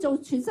我可以做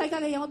全世界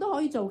嘅嘢，我都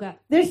可以做嘅。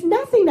 There's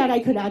nothing that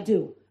I could not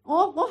do.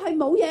 我係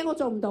冇嘢我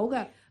做唔到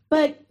嘅。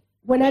 But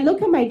when I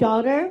look at my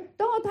daughter,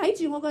 當我睇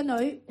住我個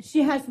女， she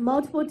has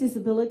multiple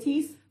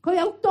disabilities. 佢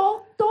有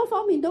多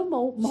方面都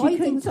唔可 She 以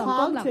正 can 常功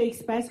talk 能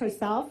to，express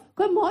herself.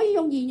 佢唔可以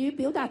用言語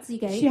表達自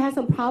She 己， has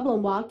some problem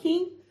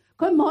walking.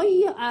 佢唔可以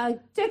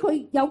即係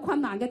佢有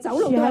困難嘅走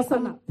路 She 都有 has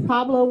困難。 some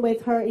problem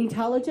with her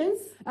intelligence.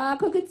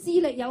 佢嘅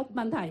智力有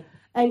問題，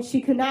 And she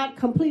could not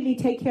completely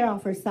take care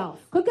of herself.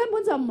 佢根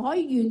本就唔可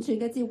以完全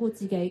嘅照顧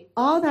自己。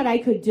 All that I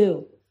could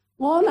do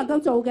我能夠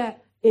做嘅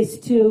is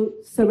to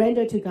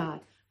surrender to God.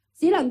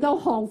 只能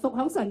夠降服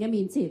喺神嘅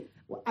面前。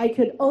 I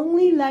could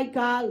only let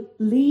God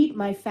lead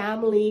my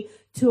family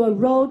to a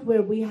road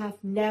where we have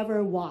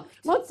never walked.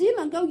 我只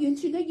能夠完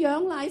全嘅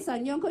仰賴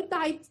神，讓佢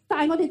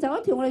帶我哋走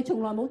一條我哋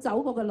從來冇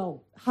走過嘅路。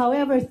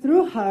 However,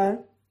 through her,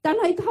 但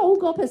係透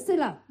過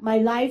Priscilla，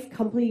 my life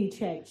completely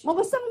changed. 我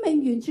嘅生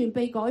命完全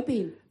被改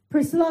變。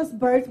 Priscilla's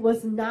birth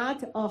was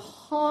not a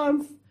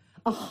harm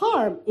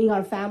in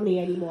our family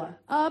anymore.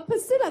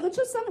 Priscilla 嘅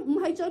出生唔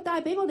係再帶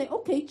俾我哋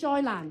屋企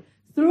災難，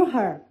 Through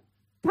her,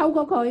 透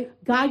過佢，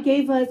 God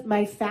gave us,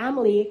 my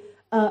family,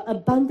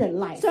 abundant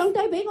life. 上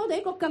帝俾我哋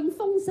一個更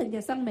豐盛嘅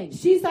生命。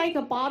 She's like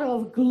a bottle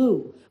of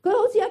glue. 佢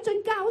好似一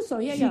樽膠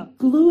水一 She 樣，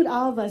 glued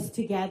all of us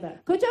together.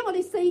 佢將我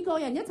哋4個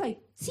人一齊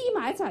黐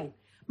埋一齊。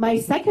 My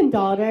second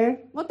daughter,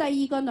 我第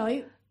二個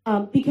女，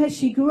 because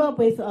she grew up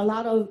with a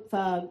lot of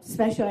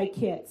special ed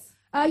kids.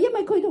 因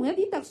為佢同一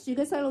啲特殊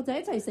嘅細路仔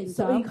一齊成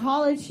So in 長。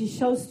 college, she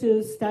chose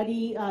to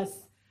study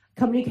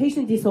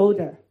communication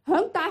disorder.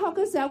 響大學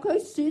嘅時候，佢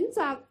選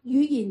擇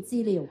語言治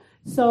療。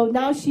 So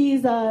now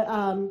she's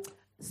a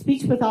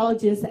speech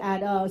pathologist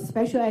at a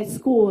special ed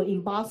school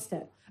in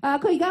Boston.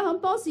 佢而家響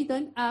波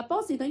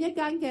士頓一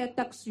間嘅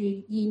特殊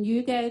言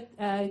語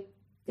嘅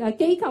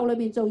機構裏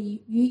面做語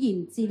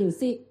言治療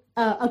師。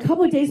 A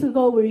couple of days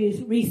ago, we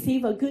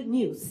received a good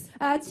news.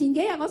 前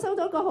幾日我收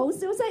到一個好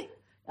消息，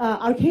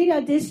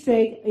 Arcadia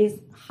District is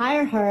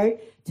hire her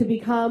to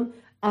become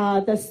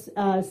the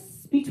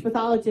speech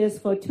pathologist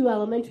for 2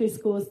 elementary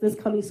schools this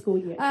coming school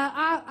year.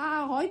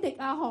 海迪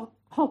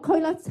學區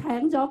咧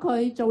請咗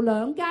佢做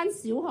2間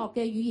小學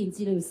嘅語言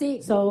治療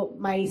師， So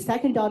my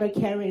second daughter,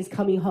 Karen, is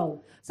coming home.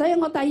 所以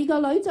我第二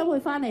個女將會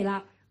翻嚟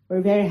啦，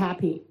 We're very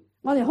happy.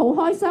 我哋好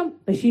開心。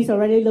 But she's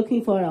already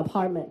looking for an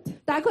apartment.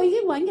 但係佢已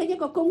經揾緊一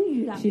個公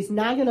寓啦， She's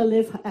not going to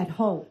live at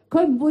home.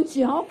 佢唔會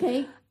住喺屋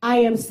企。 I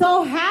am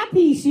so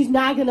happy she's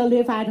not going to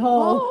live at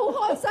我 home.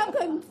 好開心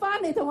佢唔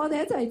翻嚟同我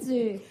哋一齊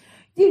住。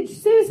 Dude,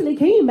 seriously,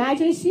 can you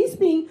imagine? She's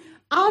been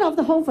out of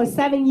the home for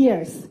 7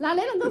 years. 嗱，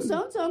你能夠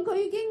想像佢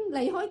已經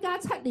離開家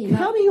7年啦，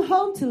 Coming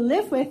home to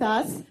live with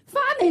us,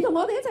 翻嚟同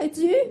我哋一齊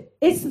住，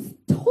 it's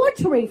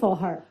torturing for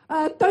her.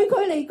 對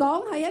佢嚟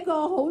講係一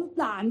個好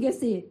難嘅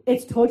事，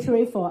 It's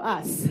torturing for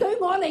us. 對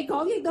我嚟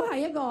講亦都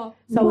係一個唔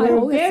So 係 we're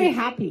好嘅 very 事。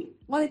 happy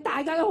我哋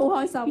大家都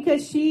好開心，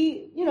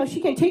 because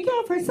she can take care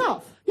of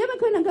herself, 因為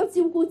佢能夠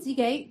照顧自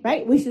己。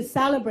 right? We should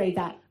celebrate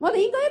that. 我哋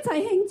應該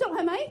一齊慶祝，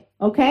係咪？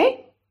 Okay?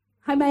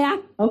 係咪啊？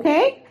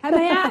 Okay? 係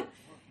咪啊？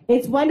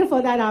 It's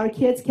wonderful that our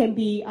kids can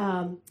be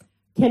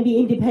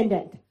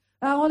independent.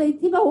 我哋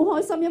應該好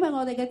開心，因為我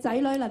哋嘅仔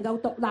女能夠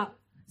獨立。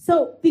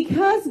 So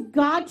because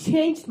God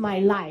changed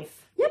my life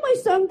因為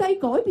上帝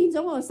改變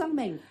咗我嘅生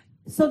命，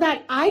 so that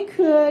I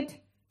could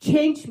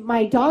change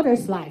my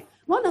daughter's life,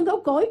 我能夠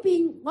改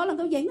變，我能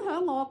夠影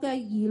響我嘅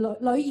女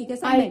兒嘅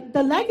生命。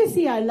 the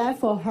legacy I left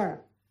for her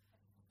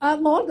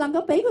我能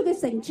夠俾佢嘅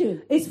成全，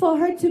 is for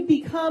her to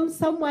become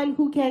someone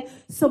who can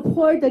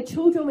support the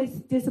children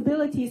with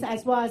disabilities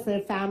as well as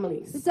their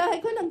families. 就係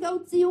佢能夠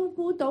照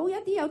顧到一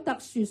啲有特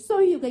殊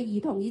需要嘅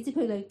兒童，以至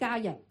佢哋嘅家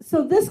人。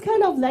 So this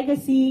kind of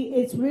legacy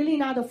is really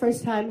not the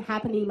first time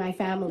happening in my 呢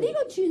family.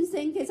 個傳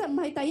承其實唔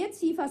係第一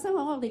次發生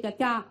喺我哋嘅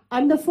家，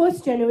 I'm the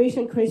 4th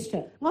generation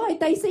Christian. 我係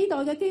第4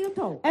代嘅基督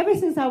徒。 Ever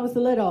since I was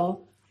little,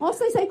 我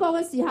細個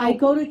嘅時 I 候，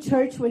 go to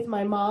church with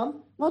my mom.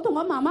 我同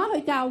我媽媽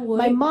去教 My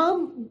會。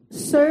 mom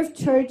served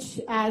church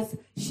as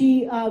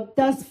she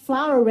does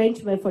flower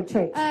arrangement for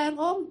church.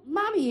 我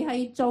媽咪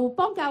係做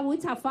幫教會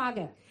插花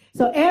嘅，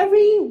 So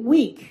every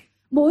week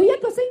每一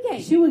個星期，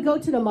 she would go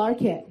to the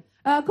market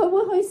佢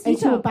會去市 and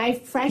she would 場， buy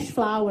fresh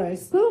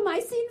flowers 佢會買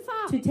鮮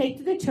花 to take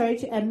to the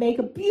church and make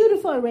a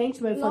beautiful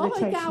arrangement for 攞 the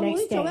去 church 教會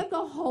next 做 day. 一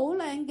個好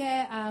靚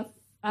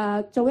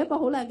嘅做一個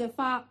好靚嘅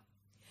花。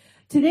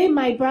 Today,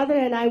 my brother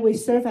and I will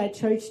serve at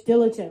church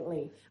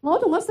diligently. 我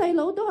同我細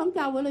佬都喺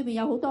教會裏邊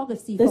有好多嘅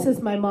侍 This 奉， is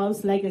my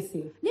mom's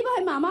legacy. 呢個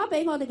係媽媽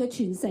俾我哋嘅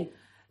傳承。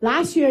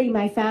 Last year in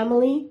my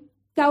family,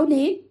 舊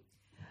年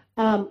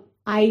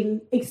I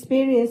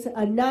experienced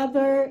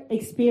another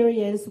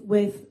experience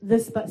with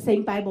this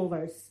same Bible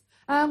verse.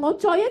 我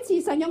再一次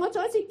神讓我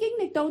再一次經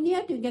歷到呢一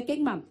段嘅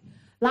經文。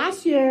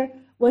 Last year,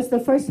 was the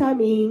first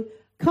time in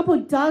couple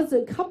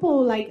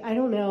like I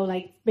don't know,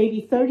 like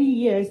maybe 30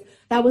 years.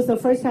 That was the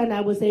first time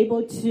I was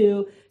able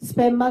to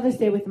spend Mother's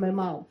Day with my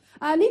mom.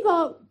 呢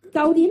個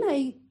舊年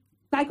係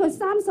大概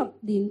30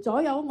年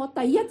左右，我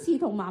第一次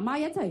同媽媽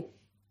一齊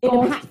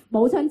過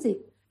母親節。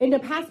In the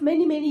past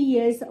many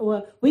years,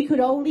 we could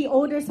only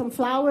order some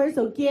flowers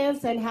or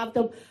gifts and have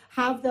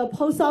the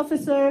post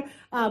officer,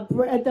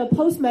 the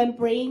postman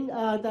bring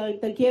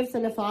the gifts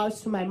and the flowers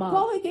to my mom.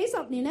 過去幾十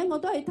年咧，我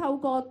都係透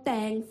過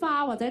訂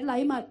花或者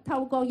禮物，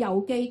透過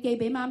郵寄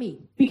俾媽咪。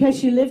Because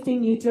she lived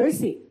in New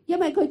Jersey. 因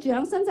為佢住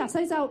喺新澤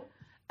西州。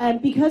And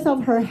because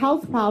of her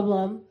health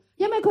problem,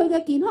 因為佢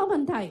嘅健康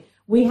問題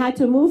we had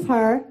to move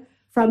her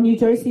from New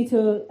Jersey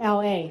to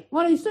LA.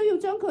 我哋需要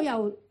將佢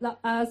由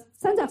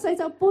新澤西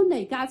州搬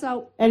嚟加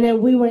州。And then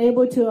we were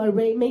able to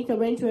make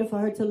arrangement for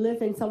her to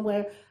live in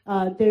somewhere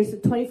there's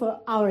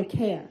 24-hour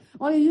care.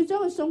 我哋要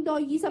將佢送到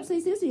24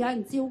小時有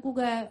人照顧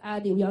嘅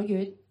療養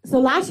院。So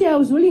last year I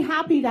was really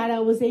happy that I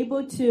was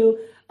able to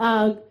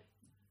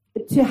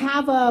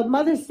have a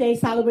Mother's Day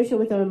celebration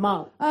with my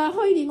mom.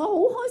 去年我好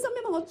開心，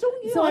因為我終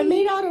於 So I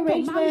made out 同媽咪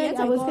一 arrangement.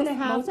 齊過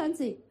母親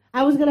節。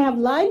I was going to have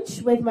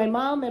lunch with my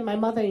mom and my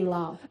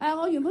mother-in-law.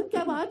 我原本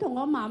計劃同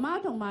我媽媽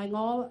同埋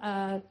我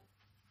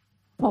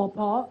婆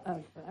婆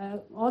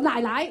我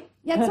奶奶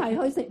一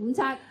齊去食午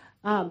餐。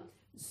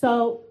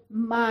So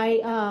my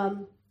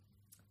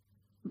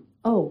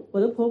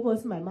我的婆婆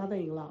是 my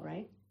mother-in-law,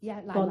 right?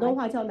 廣東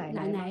話叫奶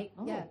奶。奶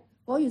奶。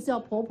我以為是我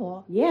婆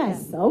婆。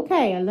Yes,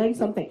 okay, I learned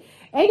something.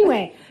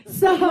 Anyway,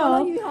 so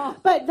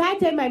but that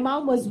day my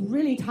mom was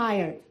really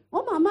tired.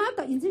 我媽媽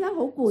突然之間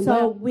好攰。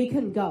So we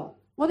couldn't go.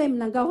 我哋唔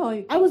能夠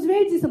去。I was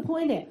very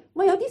disappointed.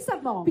 我有啲失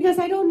望。Because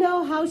I don't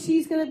know how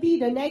she's going to be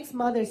the next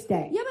Mother's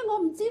Day. 因為我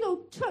唔知道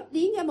出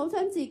年嘅母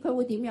親節佢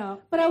會點樣。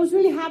But I was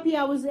really happy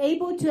I was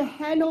able to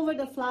hand over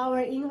the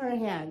flower in her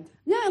hand.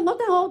 因為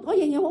我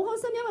仍然好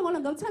開心，因為我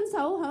能夠親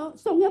手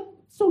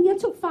送一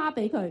束花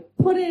俾佢。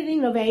Put it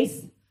in a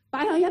vase.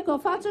 擺喺一個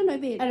花樽裏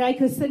邊。And I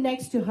could sit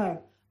next to her.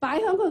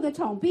 擺喺佢嘅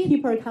床邊。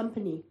Keep her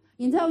company.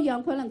 然之後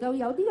讓佢能夠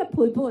有啲嘅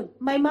陪伴。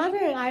My mother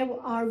and I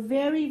are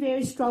very,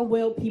 very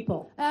strong-willed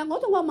people. 我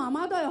同我媽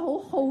媽都係好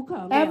好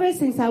強嘅。Ever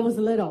since I was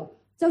little.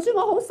 就算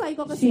我好細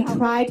個嘅時候。She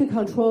tried to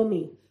control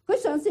me. 佢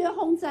嘗試去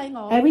控制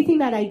我。Everything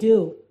that I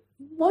do.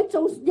 我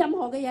做任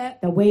何嘅嘢。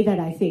The way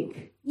that I think.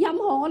 任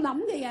何我諗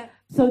嘅嘢。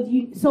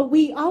So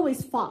we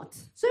always fought.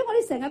 所以我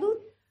哋成日都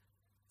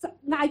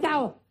嗌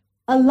交。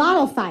A lot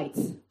of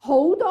fights.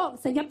 好多，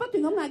成日不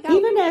斷咁嗌交。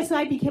Even as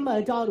I became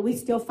an adult, we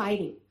still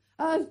fighting.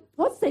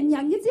 我成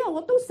人嘅之後，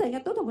我都成日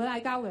都同佢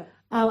嗌交嘅。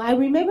I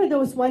remember there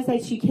was once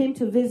that she came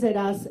to visit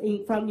us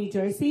from New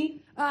Jersey.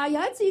 有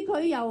一次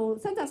佢由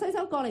新澤西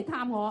州過嚟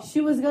探我。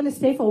She was going to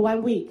stay for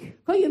 1 week.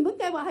 佢原本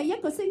計劃係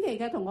1個星期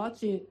嘅同我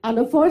住。On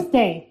the 4th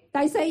day. 第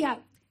4日。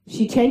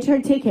She changed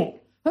her ticket.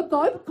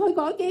 佢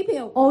改機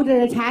票。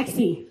Ordered a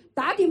taxi.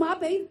 打電話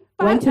俾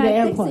的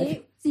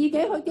士，自己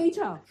去機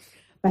場。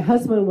My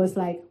husband was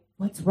like,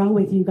 "What's wrong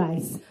with you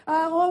guys?"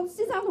 我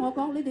先生同我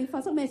講：你哋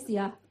發生咩事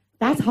啊？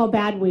 That's how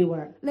bad we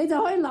were. 你就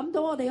可以諗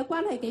到我哋嘅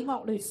關係幾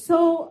惡劣。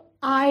So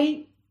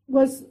I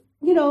was,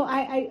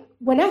 I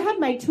when I had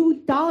my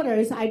 2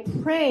 daughters, I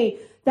pray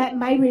that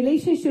my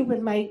relationship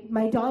with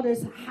my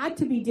daughters had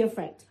to be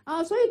different.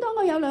 所以當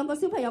我有2個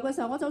小朋友嘅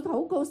時候，我就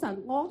禱告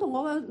神，我同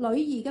我嘅女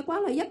兒嘅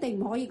關係一定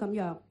唔可以咁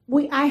樣。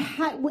I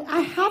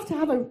have to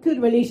have a good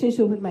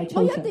relationship with my children.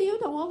 我一定要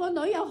同我個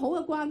女有好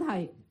嘅關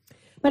係。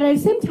But at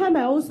the same time,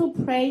 I also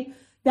pray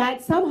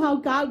that somehow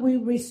God will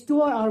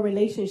restore our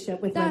relationship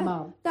with my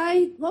mom. 但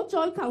係我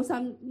再求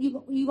神，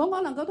如果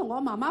我能夠同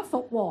我媽媽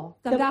復和，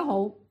更加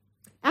好。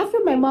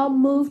After my mom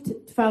moved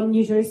from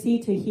New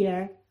Jersey to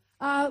here,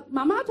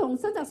 媽媽從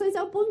新澤西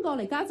州搬過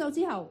嚟加州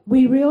之後 we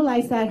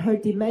realized that her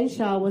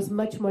dementia was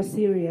much more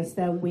serious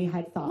than we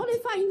had 我 thought.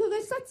 哋發現佢嘅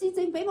失智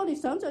症比我哋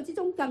想象之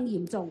中更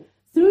嚴重。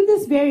Through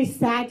this very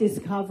sad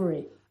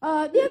discovery,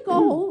 呢一個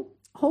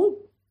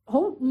好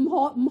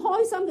唔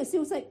開心嘅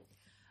消息。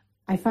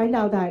I find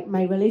out that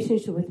my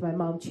relationship with my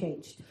mom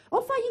changed. 我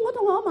發現我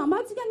同我媽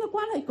媽之間嘅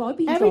關係改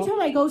變 Every 咗。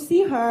 time I go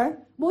see her,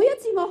 每一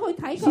次我去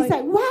睇 she's 佢，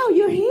 like, "Wow,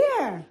 you're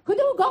here! 佢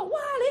都會講：哇，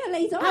你係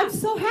嚟咗啦！ I'm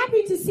so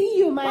happy to see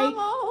you, 哇， my 我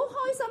好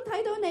開心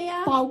睇到你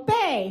啊！寶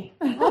貝."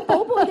 我寶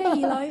貝嘅兒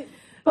女，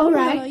寶 All 貝嘅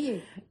right. 女兒。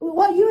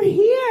 Well, you're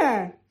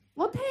here.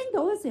 我聽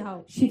到嘅時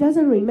候， She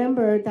doesn't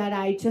remember that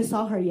I just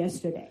saw her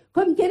yesterday.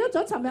 佢唔記得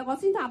咗尋日我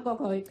先探過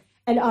佢。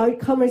 And our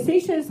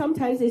conversation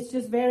sometimes is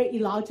just very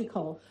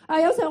illogical.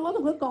 有時候我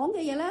同佢講嘅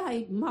嘢咧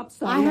係唔合 I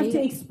常 have to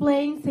理。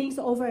 explain things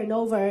over and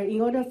over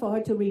in order for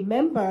her to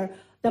remember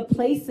the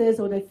places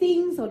or the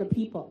things or the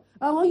people.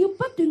 我要不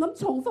斷咁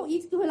重複，以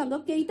至佢能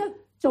夠記得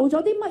做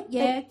咗啲乜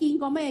嘢，見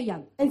過咩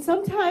人。 And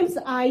sometimes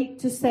I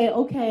just say,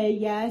 okay,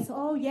 yes,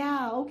 oh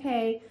yeah,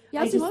 okay.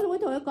 有時我會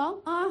同佢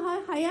講：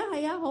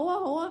係啊，好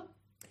啊。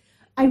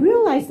 I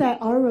realize that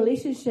our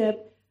relationship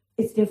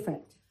is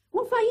different.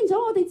 我發現咗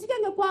我哋之間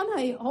嘅關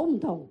係好唔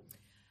同。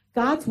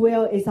God's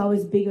will is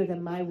always bigger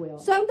than my will.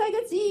 上帝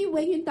嘅旨意永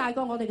遠大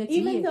過我哋嘅旨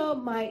Even 意。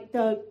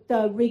 though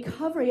the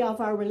recovery of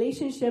our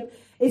relationship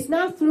is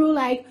not through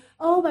like,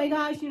 oh my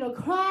gosh,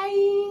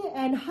 crying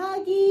and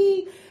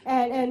hugging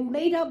and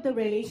made up the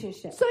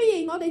relationship. 雖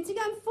然我哋之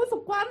間恢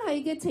復關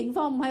係嘅情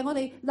況唔係我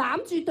哋攬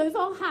住對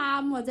方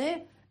喊或者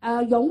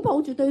擁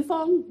抱住對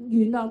方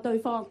原諒對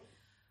方，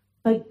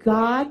 But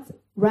God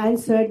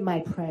answered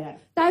my prayer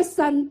但係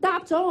神答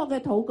咗我嘅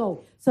禱告，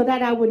 so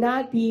that I would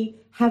not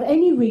have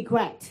any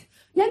regret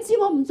因此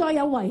我唔再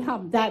有遺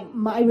憾。 that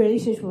my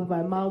relationship with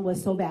my mom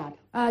was so bad.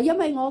 因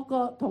為我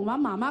個同我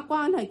媽媽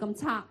關係咁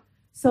差，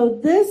 So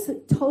this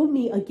told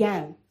me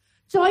again,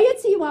 再一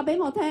次話俾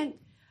我聽，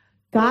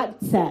 God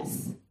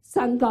says,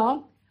 神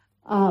講，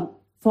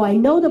 for I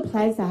know the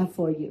plans I have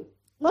for you,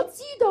 我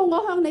知道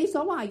我向你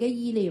所懷嘅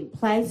意念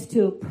plans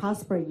to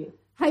prosper you,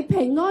 係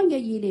平安嘅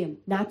意念，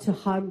 not to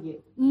harm you,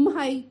 唔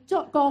係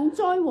降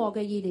災禍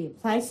嘅意念，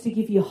 plans to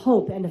give you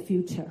hope and a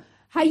future.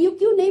 係要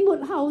叫你末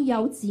後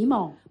有指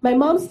望。 My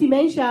mom's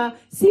dementia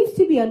seems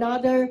to be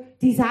another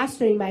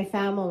disaster in my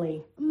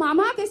family. 媽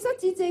媽嘅失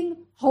智症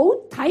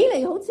睇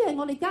嚟好似係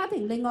我哋家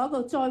庭另外一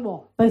個災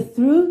禍， But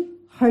through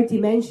her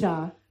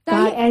dementia,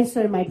 That- God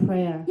answered my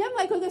prayer. 因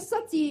為佢嘅失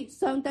智，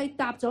上帝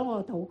答咗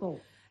我嘅禱告。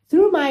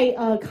 Through my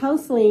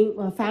counseling,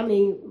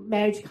 family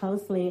marriage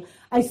counseling,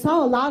 I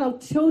saw a lot of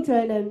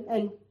children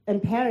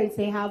and parents,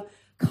 they have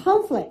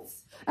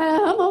conflicts.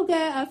 喺我嘅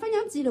婚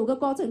姻治療嘅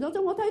過程當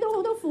中，我睇到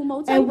好多父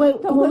母親 And when-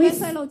 同佢 when we- 嘅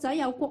細路仔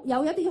有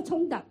一啲嘅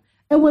衝突。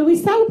 And when we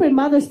celebrate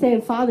Mother's Day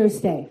and Father's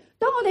Day,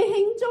 當我哋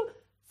慶祝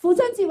父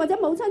親節或者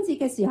母親節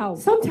嘅時候，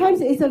 sometimes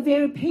it's a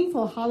very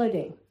painful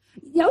holiday.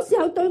 有時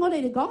候對我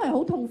哋嚟講係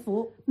好痛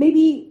苦，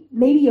 Maybe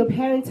your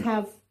parents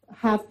have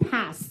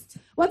passed.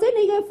 或者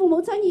你嘅父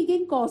母親已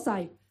經過世，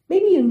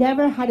 Maybe you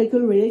never had a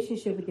good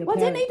relationship with your 或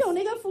者你 parents. 同你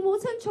嘅父母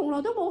親從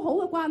來都冇好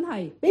嘅關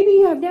係， Maybe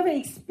you have never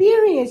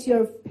experienced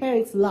your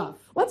parents' love.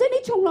 或者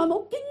你從來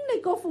冇經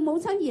歷過父母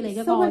親而嚟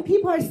嘅 So when 愛。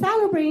 people are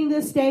celebrating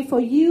this day, for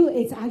you,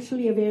 it's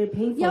actually a very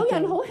painful 有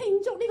人 day. 好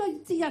慶祝呢個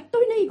節日，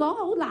對你嚟講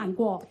好難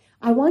過。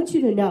 I want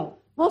you to know,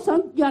 我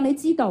想讓你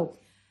知道，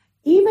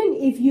 even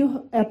if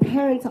your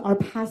parents are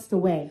passed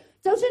away,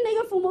 就算你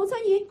嘅父母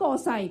親已經過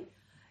世，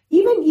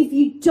 even if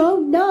you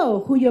don't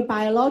know who your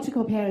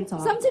biological parents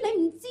甚 are, 至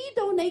你唔知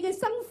道你嘅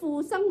生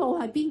父生母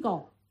係邊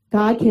個，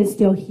 God can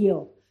still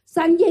heal.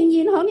 神仍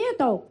然喺呢一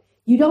度。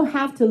 You don't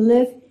have to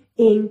live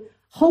in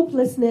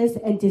hopelessness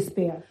and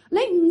despair. 你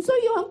唔需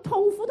要喺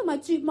痛苦同埋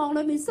絕望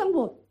裏面生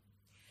活。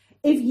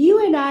 If you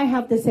and I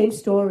have the same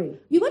story,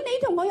 如果你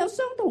同我有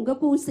相同嘅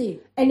故事，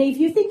 and if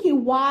you're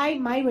thinking why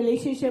my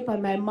relationship with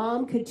my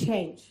mom could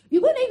change,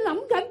 如果你諗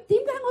緊點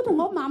解我同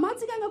我媽媽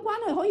之間嘅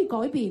關係可以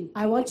改變，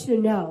 I want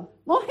you to know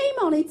我希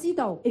望你知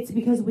道， it's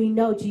because we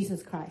know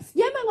Jesus Christ.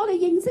 因為我哋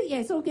認識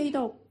耶穌基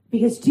督，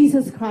 Because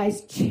Jesus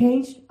Christ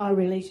changed our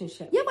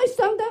relationship. 因為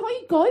上帝可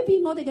以改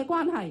變我哋嘅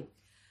關係。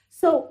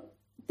 So,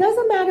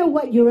 doesn't matter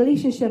what your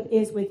relationship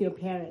is with your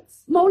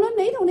parents. 無論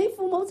你同你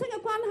父母親嘅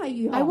關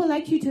係如 I 何， would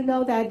like you to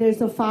know that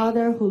there's a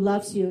Father who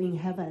loves you in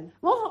heaven.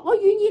 我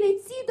願意你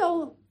知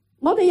道，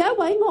我哋有一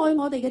位愛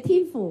我哋嘅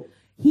天父，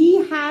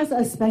 He has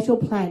a special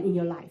plan in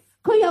your life.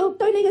 佢有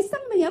對你嘅生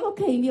命有一個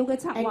奇妙嘅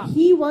策 And 劃，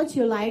 He wants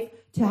your life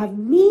to have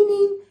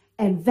meaning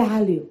and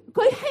value.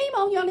 佢希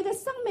望讓你嘅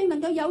生命能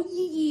夠有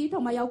意義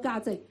同埋有價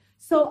值。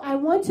 So I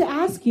want to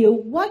ask you,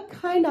 what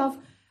kind of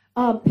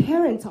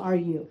parents are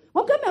you?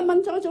 我今日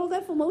問在座嘅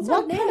父母親，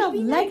 What 你 kind 係 of 邊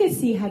一？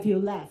 legacy have you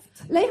left?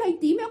 你係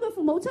點樣嘅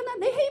父母親咧？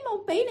你希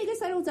望俾你嘅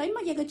細路仔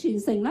乜嘢嘅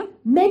傳承咧？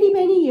 Many,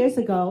 many years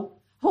ago,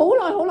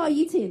 好耐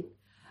以前，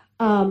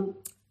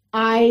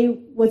 I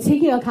was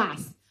taking a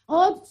class,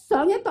 我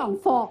上一堂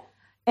課，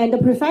 and the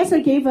professor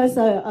gave us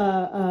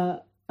an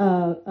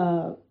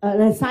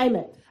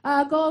assignment.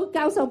 個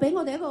教授俾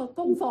我哋一個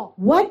功課，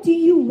 What do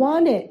you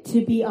want it to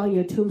be on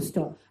your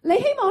tombstone? 你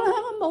希望你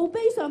喺個墓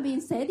碑上面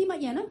寫啲乜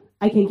嘢咧？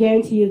 I can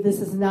guarantee you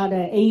this is not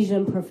an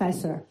Asian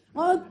professor.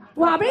 我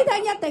話俾你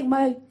聽，一定唔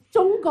係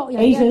中國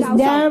人嘅 Asians 教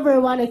授。 never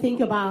want to think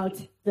about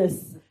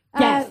this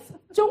death.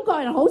 中國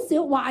人好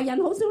少，華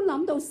人好少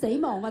諗到死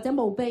亡或者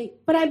墓碑。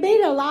 But I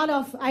made a lot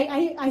of,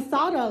 I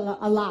thought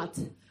a lot.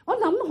 我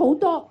諗好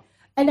多，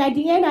 And at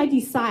the end, I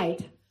decide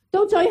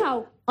到最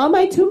後， on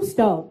my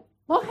tombstone,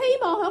 我希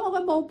望喺我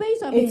嘅墓碑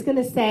上面 it's going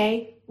to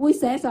say, 會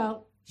寫上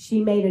she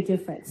made a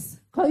difference.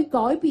 佢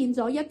改變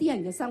咗一啲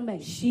人嘅生命，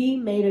 She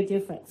made a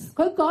difference.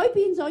 佢改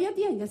變咗一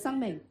啲人嘅生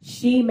命，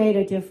 She made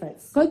a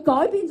difference. 佢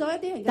改變咗一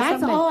啲人嘅 That's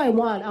生命。 all I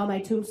want on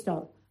my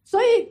tombstone. 所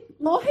以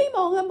我希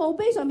望嘅墓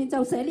碑上面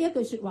就寫呢一句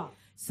説話：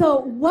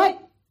 So what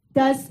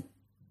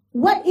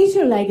is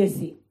your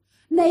legacy?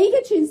 你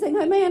嘅傳承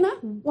係咩呢？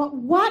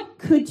 What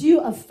could you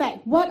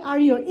affect? What are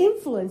your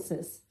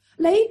influences?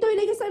 你對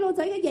你嘅細路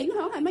仔嘅影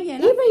響係乜嘢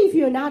呢？ Even if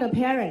you're not a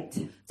parent,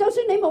 就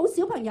算你冇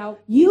小朋友，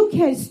 you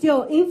can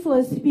still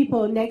influence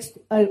people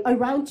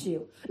around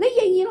you. 你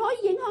仍然可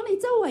以影響你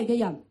周圍嘅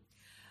人。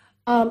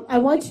 I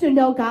want you to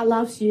know God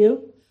loves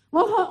you.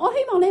 我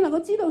希望你能夠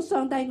知道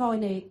上帝愛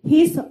你，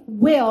 His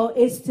will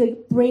is to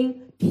bring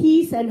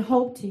peace and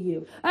hope to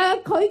you.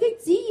 佢嘅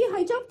旨意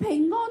係將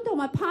平安同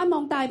埋盼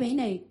望帶俾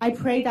你。I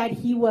pray that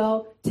he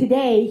will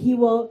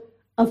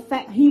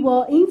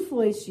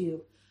influence you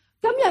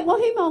今日我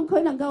希望佢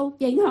能夠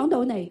影響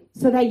到你，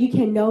 so that you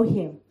can know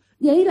him.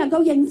 你能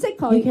夠認識 You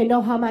佢， can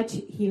know how much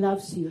he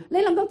loves you.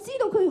 你能夠知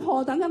道佢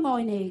何等嘅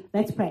愛你。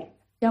 Let's pray.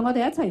 讓我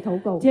哋一齊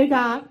禱告。 Dear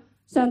God,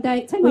 上帝，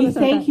親愛 we 嘅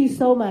上 thank 帝， you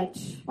so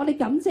much 我哋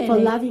感謝 for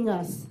你，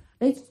 loving us,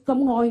 你咁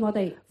愛我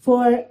哋，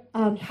 for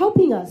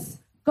helping us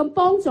咁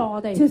幫助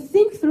我哋。 to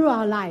think through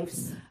our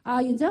lives.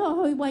 然之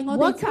後去為我哋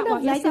What 策 kind 劃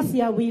of 一生。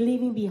 legacy are we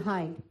leaving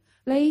behind?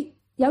 你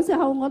有時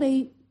候我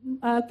哋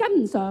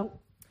跟唔上，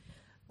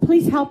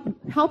 Please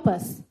help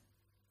us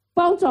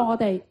幫助我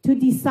哋 to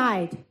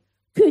decide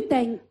決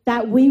定，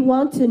 that we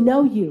want to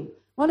know you,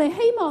 我哋希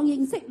望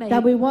認識你，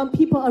 that we want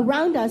people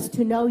around us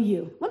to know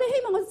you, 我哋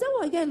希望我周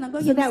圍嘅人能夠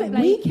so 認 that 識 we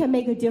你， can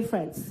make a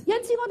difference 因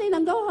此我哋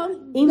能夠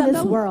in 能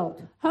this 夠 world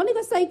響呢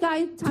個世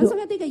界產生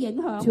一啲嘅影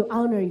響， to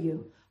honor you.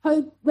 去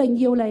榮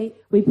耀你。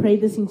 We pray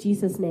this in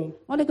Jesus' name.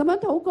 我哋咁樣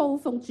禱告，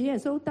奉主耶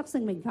穌得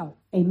勝名求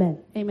Amen.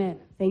 ，Amen。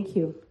 Thank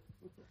you.